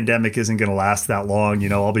 this pandemic isn't going to last that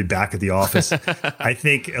long, I'll be back at the office. I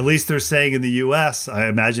think at least they're saying in the US, I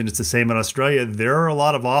imagine it's the same in Australia, there are a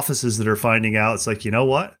lot of offices that are finding out it's like, you know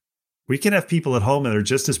what? We can have people at home and they're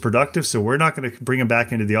just as productive, so we're not going to bring them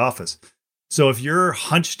back into the office. So if you're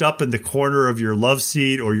hunched up in the corner of your love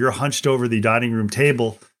seat or you're hunched over the dining room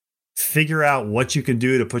table, figure out what you can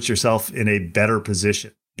do to put yourself in a better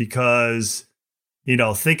position, because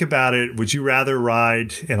Think about it. Would you rather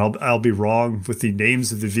ride, and I'll be wrong with the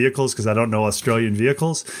names of the vehicles because I don't know Australian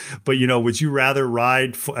vehicles, but, would you rather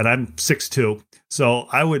ride, and I'm 6'2", so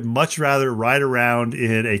I would much rather ride around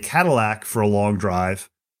in a Cadillac for a long drive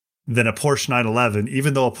than a Porsche 911,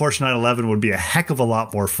 even though a Porsche 911 would be a heck of a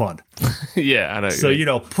lot more fun. Yeah, I know. So,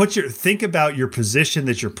 think about your position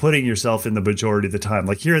that you're putting yourself in the majority of the time.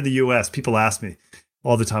 Like here in the US, people ask me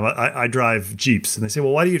all the time, I drive Jeeps, and they say,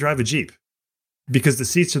 well, why do you drive a Jeep? Because the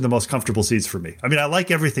seats are the most comfortable seats for me. I mean, I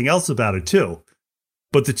like everything else about it too,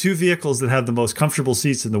 but the two vehicles that have the most comfortable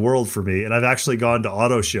seats in the world for me, and I've actually gone to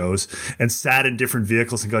auto shows and sat in different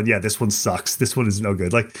vehicles and gone, yeah, this one sucks. This one is no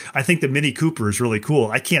good. Like, I think the Mini Cooper is really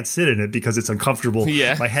cool. I can't sit in it because it's uncomfortable.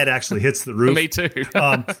 Yeah. My head actually hits the roof. Me too.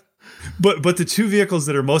 But the two vehicles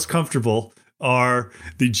that are most comfortable are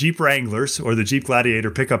the Jeep Wranglers or the Jeep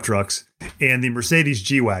Gladiator pickup trucks and the Mercedes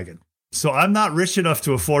G-Wagon. So I'm not rich enough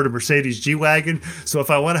to afford a Mercedes G-Wagon. So if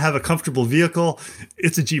I want to have a comfortable vehicle,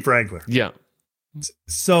 it's a Jeep Wrangler. Yeah.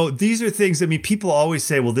 So these are things, I mean, people always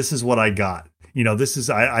say, well, this is what I got. This is,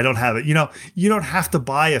 I don't have it. You don't have to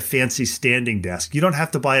buy a fancy standing desk. You don't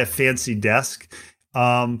have to buy a fancy desk.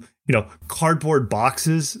 Cardboard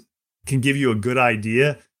boxes can give you a good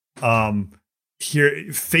idea. Here,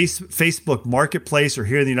 Facebook Marketplace, or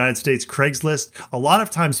here in the United States, Craigslist, a lot of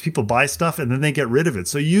times people buy stuff and then they get rid of it.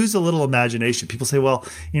 So use a little imagination. People say, well,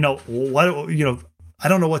 I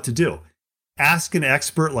don't know what to do. Ask an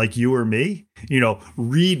expert like you or me,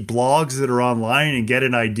 read blogs that are online and get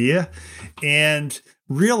an idea, and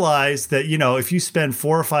realize that, if you spend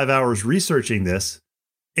 4 or 5 hours researching this,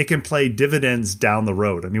 it can pay dividends down the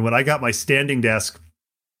road. I mean, when I got my standing desk,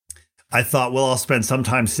 I thought, well, I'll spend some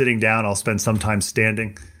time sitting down. I'll spend some time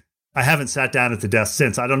standing. I haven't sat down at the desk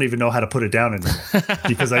since. I don't even know how to put it down anymore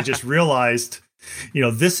because I just realized,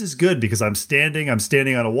 this is good because I'm standing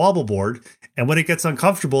on a wobble board. And when it gets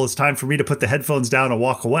uncomfortable, it's time for me to put the headphones down and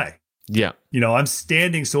walk away. Yeah. I'm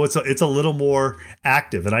standing, so it's a little more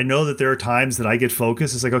active. And I know that there are times that I get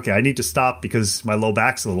focused. It's like, okay, I need to stop because my low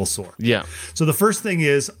back's a little sore. Yeah. So the first thing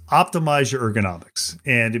is optimize your ergonomics.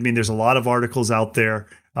 And I mean, there's a lot of articles out there.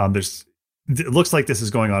 It looks like this is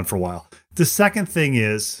going on for a while. The second thing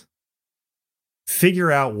is figure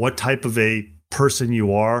out what type of a person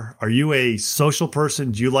you are. Are you a social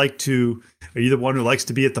person? Are you the one who likes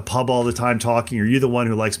to be at the pub all the time talking? Or are you the one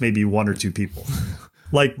who likes maybe one or two people?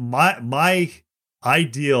 Like my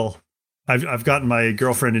ideal, I've gotten my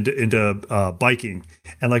girlfriend into biking,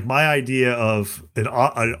 and like my idea of an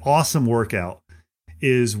awesome workout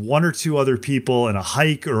is one or two other people and a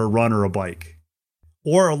hike or a run or a bike,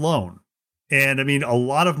 or alone. And I mean, a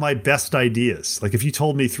lot of my best ideas, like if you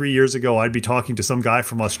told me 3 years ago I'd be talking to some guy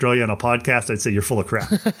from Australia on a podcast, I'd say you're full of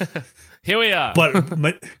crap. Here we are.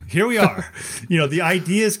 But here we are. The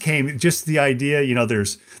ideas came, just the idea,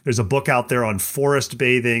 there's a book out there on forest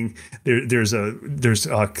bathing. There's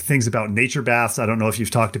things about nature baths. I don't know if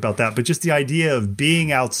you've talked about that, but just the idea of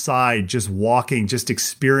being outside, just walking, just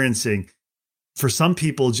experiencing, for some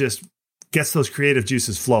people just gets those creative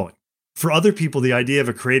juices flowing. For other people, the idea of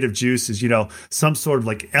a creative juice is, some sort of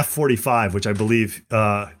like F45, which I believe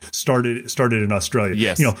started in Australia.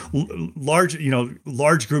 Yes.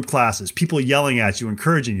 Large group classes, people yelling at you,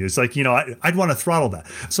 encouraging you. It's like, I'd want to throttle that.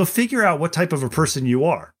 So figure out what type of a person you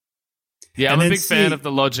are. Yeah, I'm a big fan of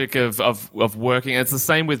the logic of working. It's the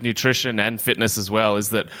same with nutrition and fitness as well,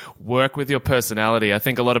 is that work with your personality. I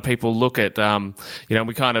think a lot of people look at,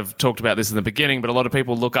 we kind of talked about this in the beginning, but a lot of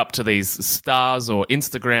people look up to these stars or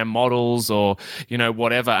Instagram models or,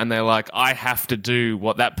 whatever, and they're like, I have to do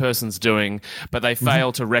what that person's doing, but they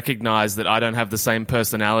fail to recognize that I don't have the same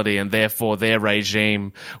personality and therefore their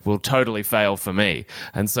regime will totally fail for me.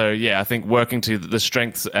 And so, yeah, I think working to the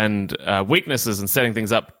strengths and weaknesses and setting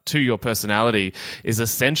things up to your personality is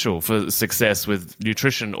essential for success with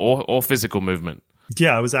nutrition or physical movement.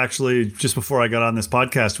 Yeah, I was actually, just before I got on this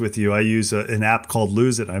podcast with you, I use an app called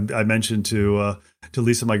Lose It. I mentioned to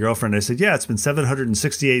Lisa, my girlfriend, I said, yeah, it's been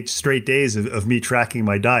 768 straight days of me tracking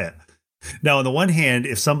my diet. Now, on the one hand,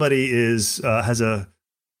 if somebody has a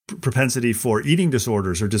propensity for eating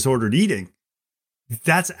disorders or disordered eating,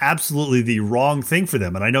 that's absolutely the wrong thing for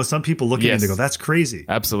them. And I know some people look at me and they go, that's crazy.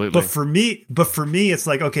 Absolutely. But for me, it's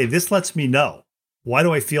like, okay, this lets me know. Why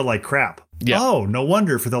do I feel like crap? Yeah. Oh, no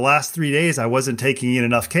wonder for the last 3 days, I wasn't taking in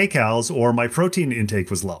enough kcals or my protein intake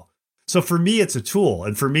was low. So for me, it's a tool.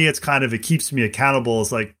 And for me, it's kind of, it keeps me accountable.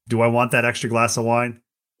 It's like, do I want that extra glass of wine?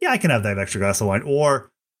 Yeah, I can have that extra glass of wine.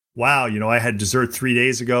 Or, wow, I had dessert 3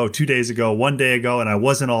 days ago, 2 days ago, 1 day ago, and I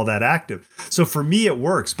wasn't all that active. So for me, it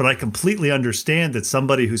works, but I completely understand that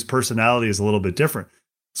somebody whose personality is a little bit different.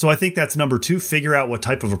 So I think that's number 2, figure out what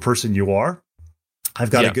type of a person you are. I've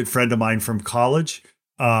got a good friend of mine from college.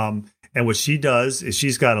 And what she does is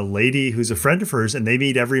she's got a lady who's a friend of hers, and they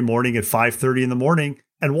meet every morning at 5:30 in the morning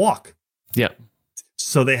and walk. Yeah.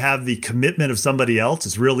 So they have the commitment of somebody else.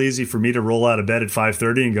 It's real easy for me to roll out of bed at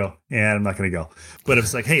 5:30 and go, I'm not going to go. But if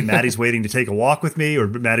it's like, hey, Maddie's waiting to take a walk with me, or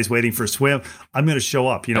Maddie's waiting for a swim, I'm going to show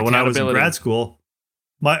up. You know, when I was in grad school,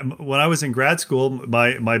 my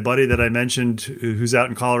buddy that I mentioned, who's out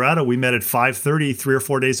in Colorado, we met at 5:30, 3 or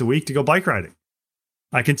 4 days a week to go bike riding.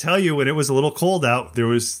 I can tell you when it was a little cold out, there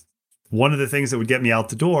was one of the things that would get me out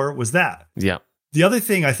the door was that. Yeah. The other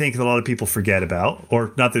thing I think that a lot of people forget about,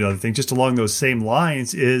 or not the other thing, just along those same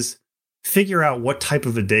lines, is figure out what type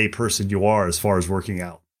of a day person you are as far as working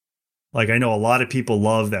out. Like, I know a lot of people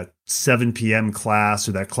love that 7 p.m. class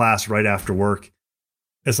or that class right after work.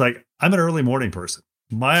 It's like, I'm an early morning person.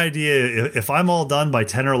 My idea, if I'm all done by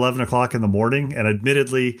 10 or 11 o'clock in the morning, and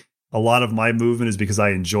admittedly, a lot of my movement is because I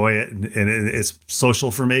enjoy it and it's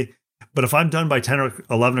social for me. But if I'm done by 10 or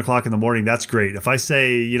 11 o'clock in the morning, that's great. If I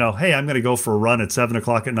say, you know, hey, I'm going to go for a run at 7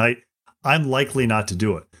 o'clock at night, I'm likely not to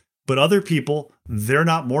do it. But other people, they're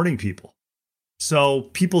not morning people. So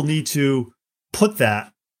people need to put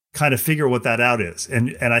that, kind of figure what that out is.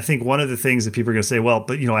 And I think one of the things that people are going to say, well,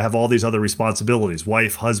 but, you know, I have all these other responsibilities,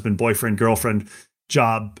 wife, husband, boyfriend, girlfriend,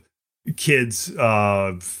 job, kids,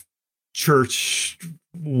 church,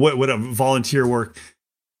 whatever, volunteer work.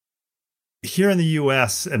 Here in the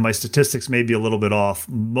US, and my statistics may be a little bit off,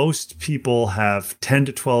 most people have 10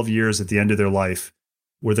 to 12 years at the end of their life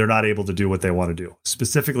where they're not able to do what they want to do,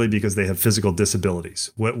 specifically because they have physical disabilities.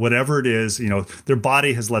 Whatever it is, you know, their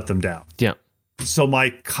body has let them down. Yeah. So my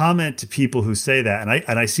comment to people who say that,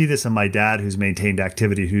 and I see this in my dad, who's maintained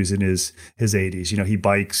activity, who's in his 80s. You know, he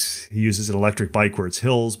bikes, he uses an electric bike where it's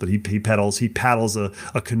hills, but he pedals, he paddles a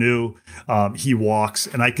canoe, he walks,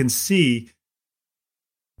 and I can see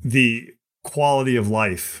the quality of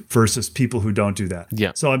life versus people who don't do that.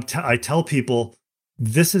 Yeah. So I tell people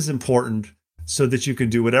this is important so that you can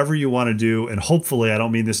do whatever you want to do, and hopefully, I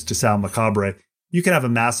don't mean this to sound macabre, you can have a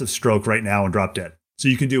massive stroke right now and drop dead. So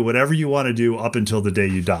you can do whatever you want to do up until the day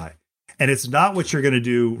you die. And it's not what you're going to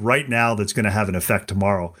do right now that's going to have an effect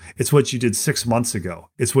tomorrow. It's what you did 6 months ago.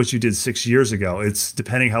 It's what you did 6 years ago. It's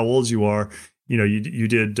depending how old you are. You know, you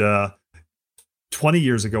did 20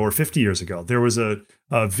 years ago or 50 years ago. There was a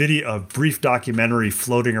brief documentary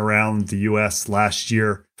floating around the U.S. last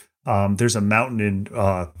year. There's a mountain in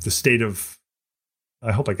the state of,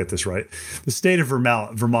 I hope I get this right, the state of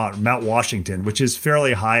Vermont, Mount Washington, which is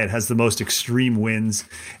fairly high. It has the most extreme winds,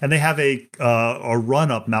 and they have a run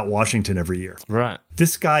up Mount Washington every year. Right.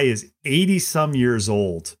 This guy is 80 some years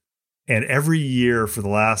old, and every year for the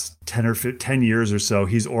last 10 years or so,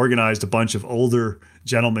 he's organized a bunch of older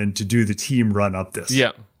gentlemen to do the team run up this.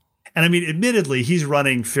 Yeah. And I mean, admittedly, he's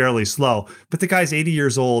running fairly slow, but the guy's 80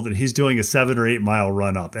 years old and he's doing a 7 or 8 mile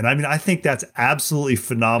run up. And I mean, I think that's absolutely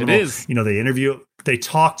phenomenal. It is. You know, they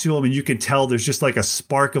talk to him, and you can tell there's just like a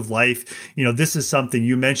spark of life. You know, this is something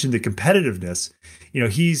you mentioned, the competitiveness. You know,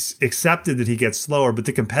 he's accepted that he gets slower, but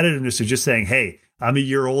the competitiveness of just saying, hey, I'm a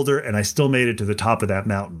year older and I still made it to the top of that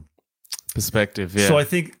mountain. Perspective. Yeah. So I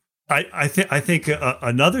think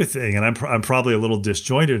another thing, and I'm probably a little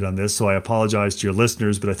disjointed on this, so I apologize to your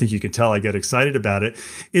listeners, but I think you can tell I get excited about it,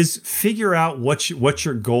 is figure out what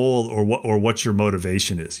your goal or what your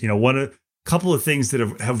motivation is. You know, a couple of things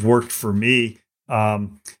that have worked for me.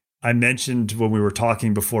 I mentioned when we were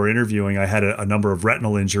talking before interviewing, I had a number of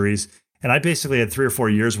retinal injuries, and I basically had 3 or 4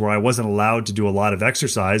 years where I wasn't allowed to do a lot of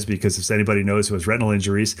exercise because, if anybody knows who has retinal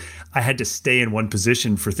injuries, I had to stay in one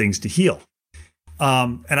position for things to heal.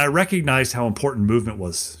 And I recognized how important movement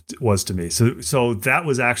was to me. So that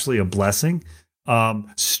was actually a blessing.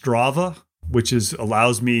 Strava, which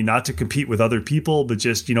allows me not to compete with other people, but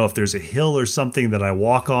just, you know, if there's a hill or something that I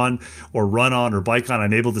walk on or run on or bike on,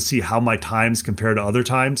 I'm able to see how my times compare to other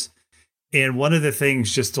times. And one of the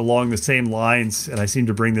things just along the same lines, and I seem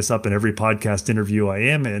to bring this up in every podcast interview I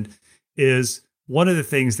am in, is one of the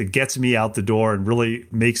things that gets me out the door and really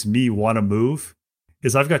makes me want to move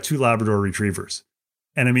is I've got 2 Labrador retrievers.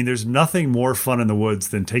 And I mean, there's nothing more fun in the woods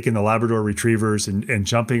than taking the Labrador retrievers and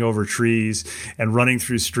jumping over trees and running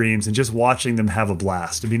through streams and just watching them have a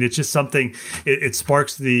blast. I mean, it's just something, it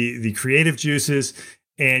sparks the creative juices.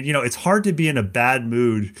 And, you know, it's hard to be in a bad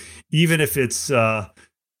mood, even if it's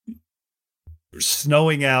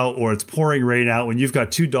snowing out or it's pouring rain out, when you've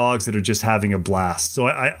got 2 dogs that are just having a blast. So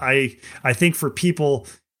I think for people,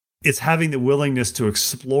 it's having the willingness to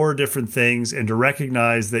explore different things and to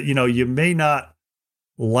recognize that, you know, you may not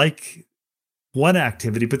like one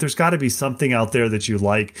activity, but there's got to be something out there that you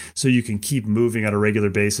like so you can keep moving on a regular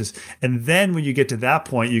basis. And then when you get to that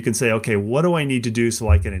point, you can say, okay, what do I need to do so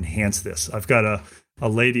I can enhance this? I've got a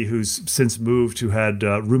lady who's since moved who had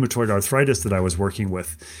rheumatoid arthritis that I was working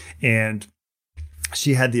with. And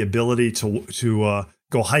she had the ability to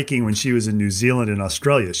go hiking when she was in New Zealand and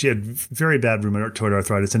Australia. She had very bad rheumatoid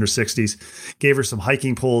arthritis in her 60s, gave her some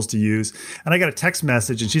hiking poles to use. And I got a text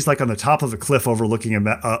message and she's like on the top of a cliff overlooking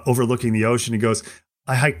the ocean and goes,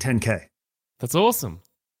 I hiked 10K. That's awesome.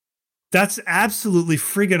 That's absolutely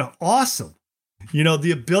friggin' awesome. You know,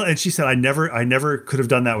 the ability. And she said, I never could have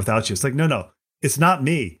done that without you. It's like, no, it's not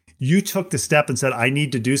me. You took the step and said, I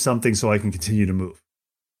need to do something so I can continue to move.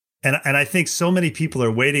 And I think so many people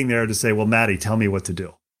are waiting there to say, well, Maddie, tell me what to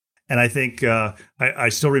do. And I think I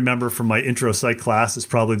still remember from my intro psych class, is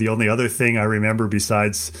probably the only other thing I remember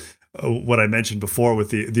besides what I mentioned before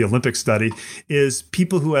with the Olympic study, is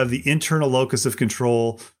people who have the internal locus of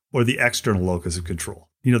control or the external locus of control.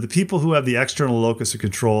 You know, the people who have the external locus of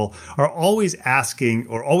control are always asking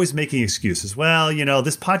or always making excuses. Well, you know,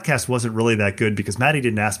 this podcast wasn't really that good because Maddie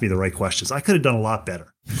didn't ask me the right questions. I could have done a lot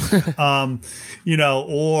better. You know,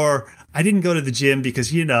 or I didn't go to the gym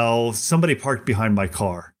because, you know, somebody parked behind my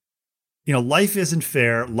car. You know, life isn't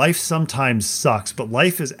fair. Life sometimes sucks, but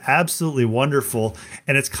life is absolutely wonderful.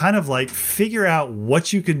 And it's kind of like figure out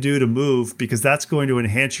what you can do to move, because that's going to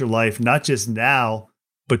enhance your life, not just now,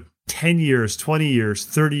 but 10 years, 20 years,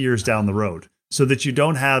 30 years down the road, so that you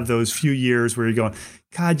don't have those few years where you're going,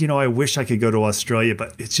 God, you know, I wish I could go to Australia,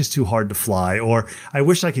 but it's just too hard to fly. Or I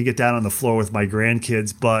wish I could get down on the floor with my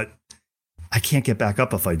grandkids, but I can't get back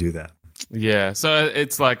up if I do that. Yeah. So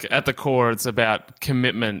it's like at the core, it's about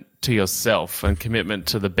commitment to yourself and commitment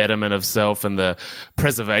to the betterment of self and the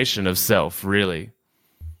preservation of self, really.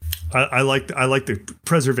 I like the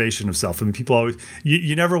preservation of self. I mean, people always,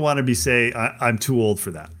 you never want to be I'm too old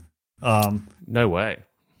for that. No way.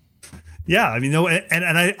 Yeah, I mean, no, and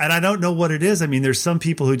I don't know what it is. I mean, there's some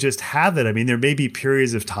people who just have it. I mean, there may be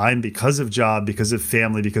periods of time because of job, because of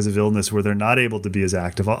family, because of illness, where they're not able to be as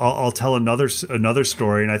active. I'll tell another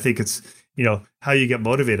story, and I think it's, you know, how you get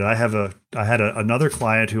motivated. I had another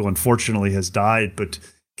client who unfortunately has died, but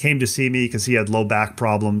came to see me because he had low back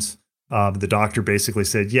problems. The doctor basically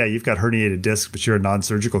said, yeah, you've got herniated discs, but you're a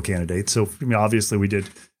non-surgical candidate. So, I mean, obviously we did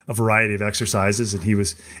a variety of exercises and he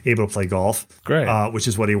was able to play golf, great, which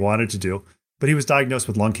is what he wanted to do. But he was diagnosed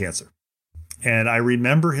with lung cancer. And I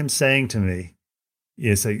remember him saying to me,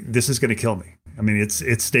 this is going to kill me. I mean,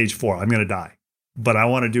 it's stage 4. I'm going to die, but I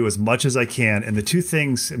want to do as much as I can. And the two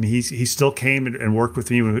things, I mean, he still came and worked with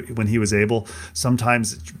me when he was able,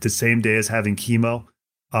 sometimes the same day as having chemo.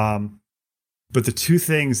 But the two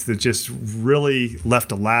things that just really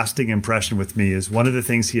left a lasting impression with me is one of the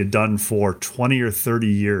things he had done for 20 or 30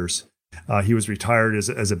 years. He was retired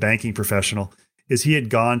as a banking professional, is he had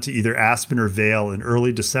gone to either Aspen or Vail in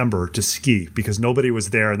early December to ski because nobody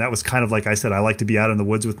was there. And that was kind of like I said, I like to be out in the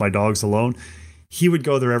woods with my dogs alone. He would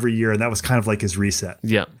go there every year, and that was kind of like his reset.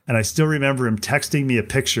 Yeah. And I still remember him texting me a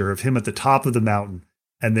picture of him at the top of the mountain,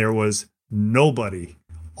 and there was nobody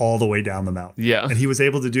all the way down the mountain. Yeah. And he was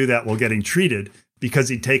able to do that while getting treated because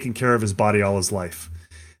he'd taken care of his body all his life.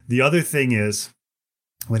 The other thing is,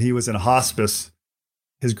 when he was in hospice,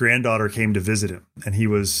 his granddaughter came to visit him, and he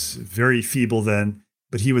was very feeble then,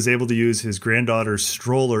 but he was able to use his granddaughter's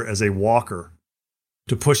stroller as a walker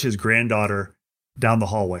to push his granddaughter down the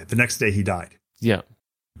hallway. The next day he died. Yeah.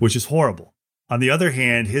 Which is horrible. On the other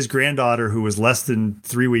hand, his granddaughter, who was less than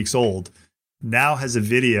 3 weeks old, now has a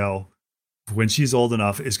video when she's old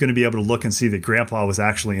enough, is going to be able to look and see that grandpa was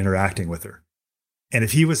actually interacting with her. And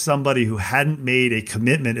if he was somebody who hadn't made a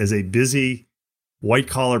commitment as a busy white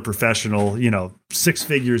collar professional, 6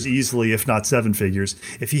 figures easily, if not 7 figures,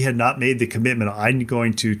 if he had not made the commitment, I'm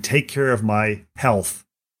going to take care of my health,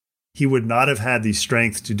 he would not have had the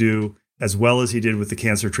strength to do as well as he did with the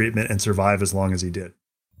cancer treatment and survive as long as he did.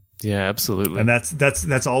 Yeah, absolutely. And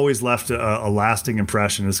that's always left a lasting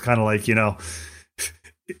impression. It's kind of like,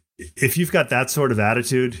 if you've got that sort of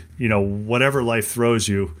attitude, whatever life throws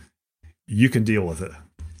you, you can deal with it.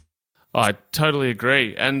 I totally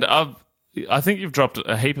agree. And I think you've dropped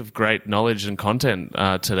a heap of great knowledge and content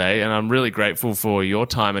today, and I'm really grateful for your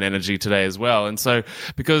time and energy today as well. And so,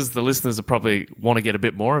 because the listeners will probably want to get a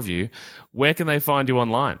bit more of you, where can they find you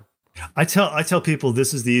online? I tell people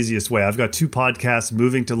this is the easiest way. I've got 2 podcasts,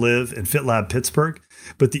 Moving to Live and FitLab Pittsburgh.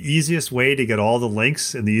 But the easiest way to get all the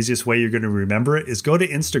links and the easiest way you're going to remember it is go to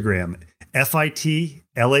Instagram, FITLABPGH.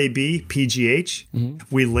 Mm-hmm.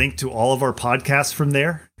 We link to all of our podcasts from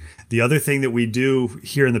there. The other thing that we do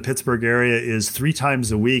here in the Pittsburgh area is 3 times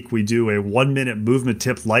a week, we do a 1-minute movement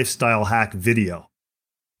tip lifestyle hack video.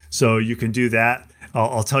 So you can do that.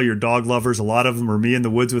 I'll tell your dog lovers, a lot of them are me in the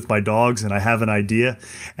woods with my dogs, and I have an idea.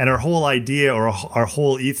 And our whole idea, or our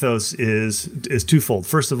whole ethos is twofold.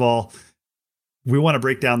 First of all, we want to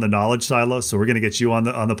break down the knowledge silo. So we're going to get you on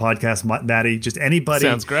the podcast, Maddie. Just anybody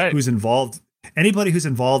who's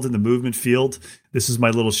involved in the movement field. This is my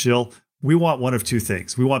little shill. We want one of 2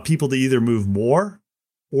 things. We want people to either move more,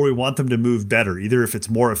 or we want them to move better, either if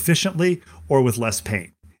it's more efficiently or with less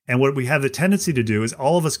pain. And what we have the tendency to do is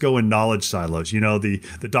all of us go in knowledge silos.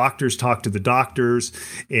 The doctors talk to the doctors,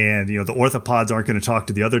 and the orthopods aren't going to talk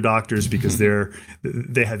to the other doctors because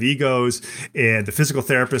they have egos, and the physical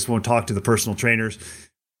therapists won't talk to the personal trainers.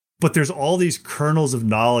 But there's all these kernels of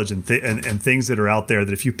knowledge and things that are out there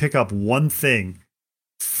that if you pick up one thing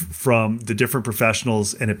from the different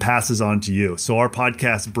professionals and it passes on to you. So our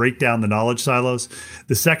podcasts break down the knowledge silos.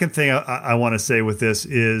 The second thing I want to say with this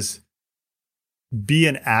is, be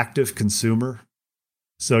an active consumer.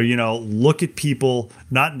 So, look at people,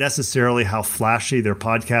 not necessarily how flashy their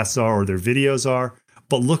podcasts are or their videos are,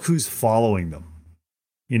 but look who's following them.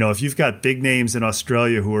 If you've got big names in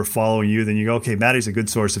Australia who are following you, then you go, okay, Maddie's a good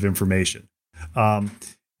source of information. And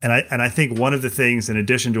I think one of the things, in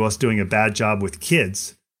addition to us doing a bad job with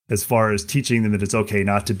kids, as far as teaching them that it's okay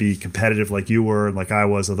not to be competitive like you were and like I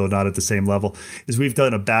was, although not at the same level, is we've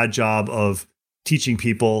done a bad job of teaching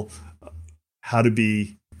people how to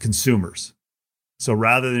be consumers. So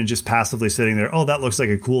rather than just passively sitting there, oh, that looks like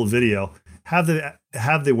a cool video, have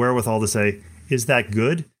the wherewithal to say, is that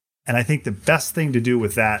good? And I think the best thing to do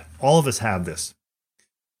with that, all of us have this,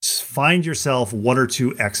 find yourself 1 or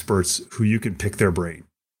 2 experts who you can pick their brain.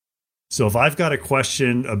 So if I've got a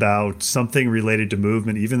question about something related to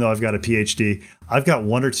movement, even though I've got a PhD, I've got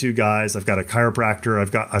 1 or 2 guys, I've got a chiropractor,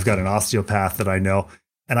 I've got an osteopath that I know,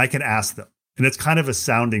 and I can ask them. And it's kind of a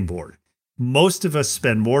sounding board. Most of us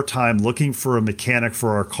spend more time looking for a mechanic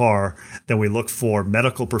for our car than we look for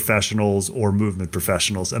medical professionals or movement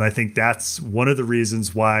professionals. And I think that's one of the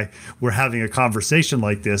reasons why we're having a conversation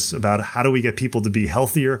like this about how do we get people to be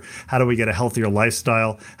healthier? How do we get a healthier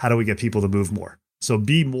lifestyle? How do we get people to move more? So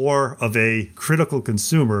be more of a critical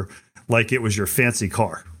consumer like it was your fancy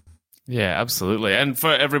car. Yeah, absolutely. And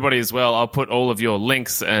for everybody as well, I'll put all of your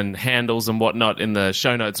links and handles and whatnot in the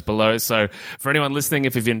show notes below. So for anyone listening,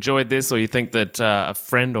 if you've enjoyed this or you think that a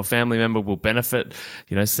friend or family member will benefit,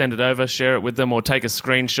 send it over, share it with them, or take a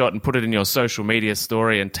screenshot and put it in your social media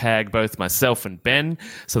story and tag both myself and Ben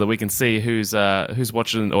so that we can see who's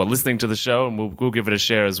watching or listening to the show, and we'll give it a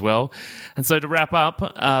share as well. And so to wrap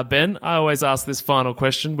up, Ben, I always ask this final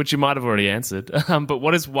question, which you might have already answered, but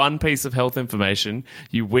what is one piece of health information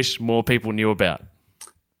you wish more people knew about?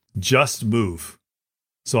 Just move.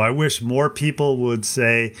 So I wish more people would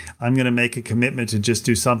say, I'm going to make a commitment to just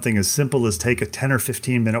do something as simple as take a 10 or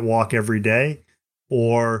 15 minute walk every day,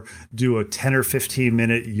 or do a 10 or 15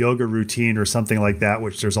 minute yoga routine or something like that,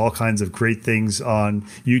 which there's all kinds of great things on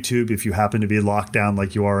YouTube if you happen to be locked down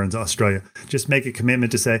like you are in Australia. Just make a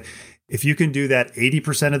commitment to say, if you can do that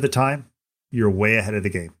 80% of the time, you're way ahead of the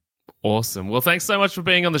game. Awesome. Well, thanks so much for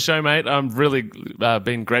being on the show, mate. I'm really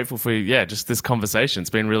been grateful for just this conversation. It's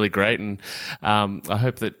been really great, and I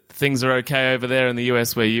hope that things are okay over there in the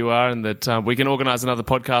US where you are, and that we can organize another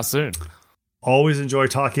podcast soon. Always enjoy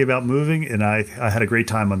talking about moving, and I had a great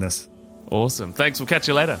time on this. Awesome. Thanks. We'll catch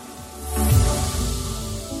you later.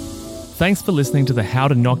 Thanks for listening to the How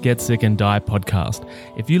to Not Get Sick and Die podcast.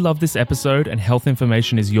 If you love this episode and health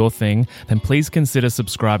information is your thing, then please consider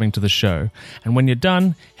subscribing to the show. And when you're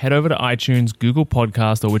done, head over to iTunes, Google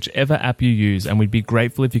Podcast, or whichever app you use, and we'd be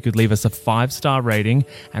grateful if you could leave us a 5-star rating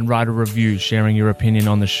and write a review sharing your opinion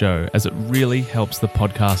on the show, as it really helps the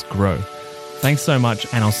podcast grow. Thanks so much,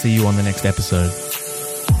 and I'll see you on the next episode.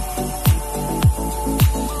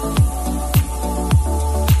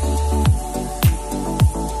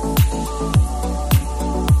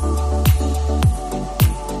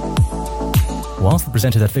 Whilst the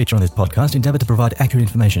presenter that feature on this podcast endeavour to provide accurate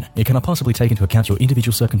information, it cannot possibly take into account your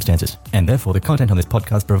individual circumstances, and therefore the content on this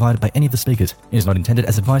podcast provided by any of the speakers is not intended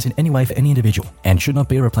as advice in any way for any individual, and should not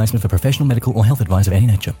be a replacement for professional medical or health advice of any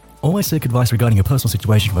nature. Always seek advice regarding your personal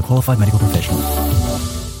situation from a qualified medical professional.